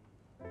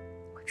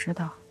我知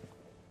道，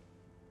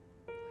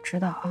我知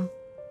道啊，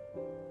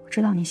我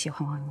知道你喜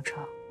欢王永正，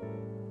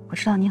我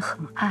知道你很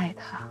爱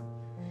他，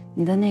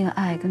你的那个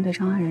爱跟对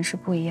张安仁是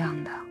不一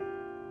样的。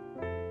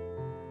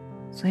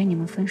所以你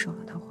们分手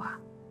了的话，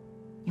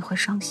你会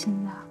伤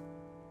心的，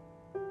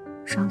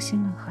伤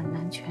心了很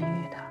难痊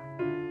愈的。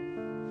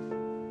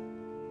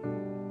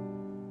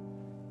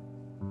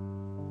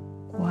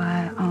乖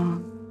啊，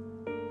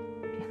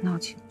别闹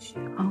情绪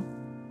啊，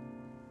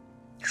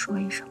说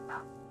一声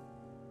吧，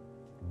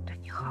对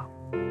你好。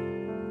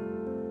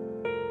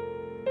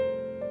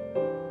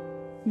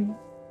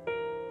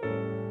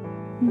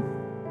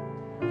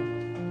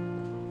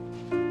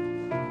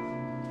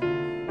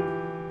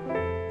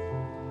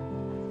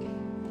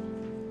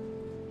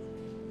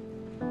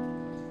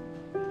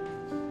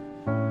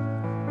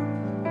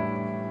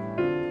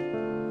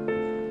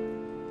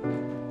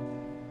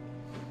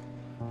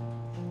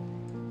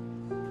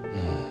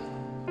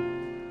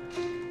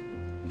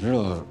你知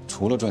道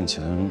除了赚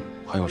钱，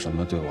还有什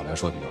么对我来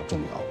说比较重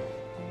要吗？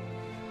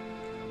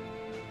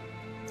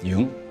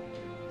赢。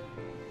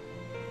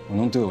我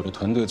能对我这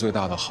团队最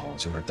大的好，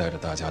就是带着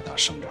大家打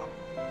胜仗。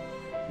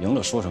赢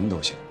了说什么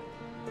都行，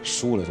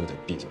输了就得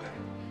闭嘴。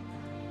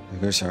那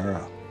根弦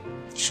啊，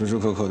时时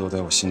刻刻都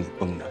在我心里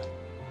绷着。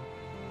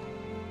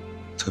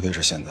特别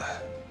是现在，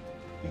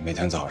你每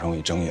天早上我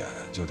一睁眼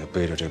就得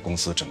背着这公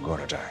司整个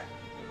的债，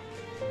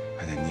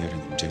还得捏着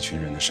你们这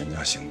群人的身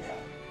家性命。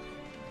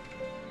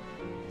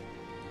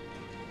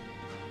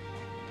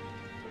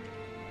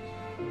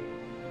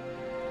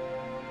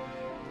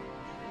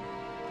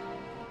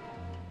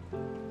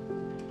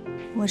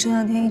我这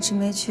2天一直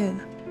没去，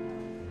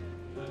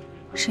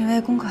是因为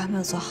功课还没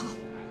有做好。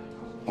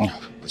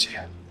不急。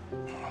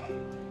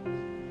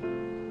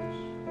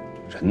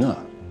人呢，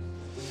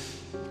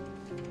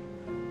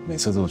每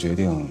次做决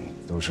定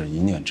都是一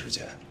念之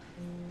间。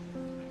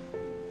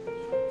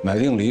买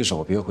定离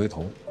手，别回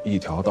头，一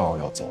条道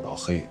要走到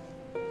黑。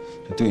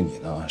这对你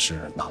呢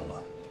是难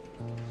了，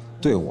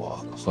对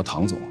我和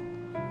唐总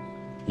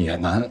也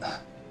难。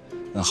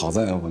那好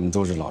在我们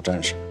都是老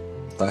战士，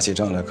打起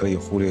仗来可以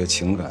忽略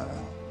情感、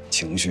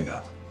情绪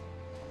啊。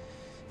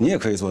你也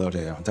可以做到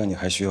这样，但你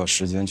还需要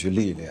时间去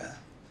历练。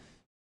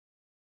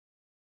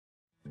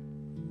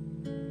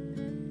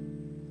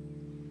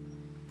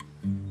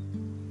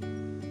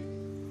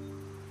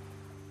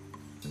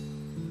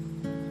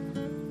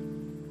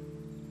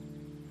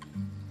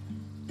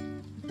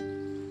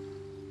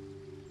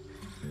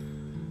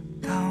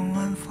当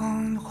晚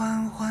风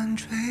缓缓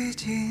吹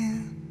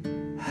进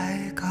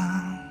海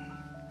港，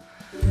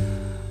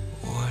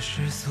我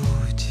是俗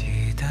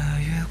气的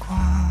月光，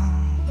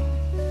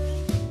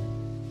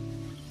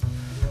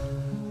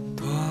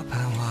多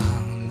盼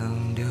望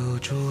能留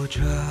住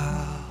这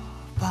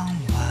傍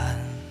晚。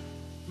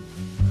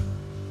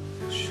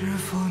是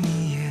否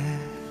你也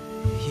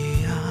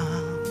一样？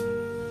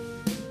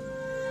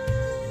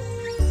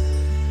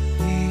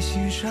你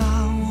欣赏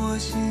我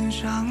欣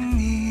赏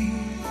你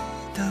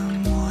的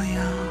模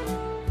样，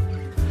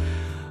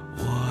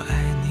我爱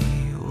你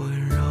温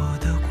柔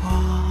的光。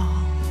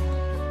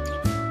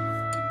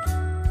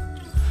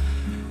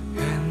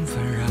缘分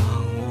让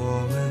我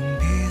们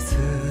彼此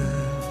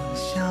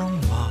相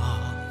望，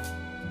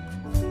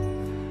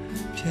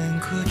片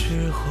刻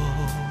之后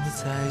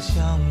再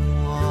相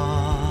望。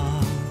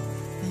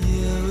夜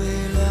微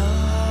凉，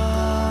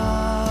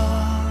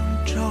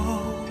昼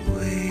微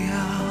阳，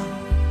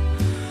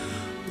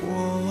我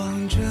望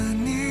着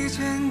你渐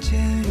渐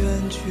远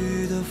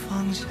去的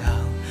方向，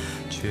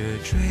却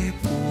追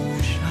不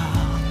上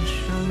生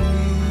命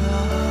啊，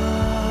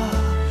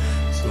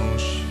总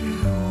是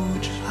无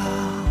常，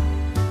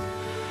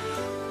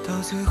到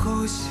最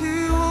后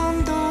希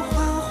望都幻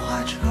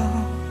化成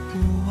无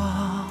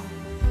望，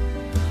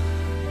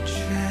却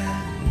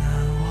难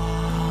忘。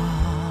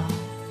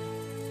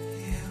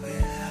夜微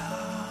凉，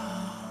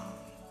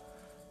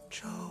昼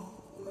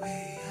微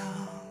阳，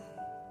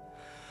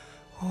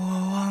我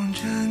望着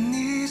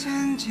你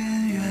渐渐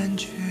远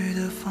去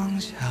的方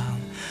向，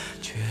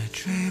却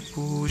追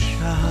不上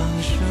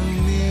生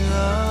命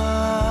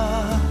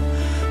啊，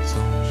总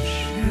是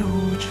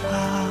无常，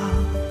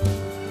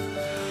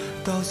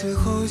到最最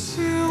后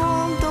希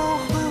望都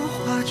幻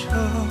化成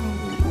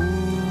无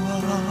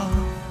望，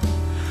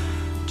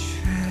却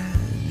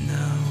难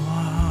忘。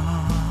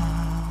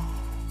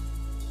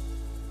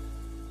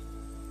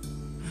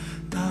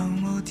当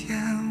某天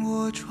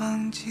我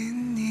闯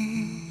进你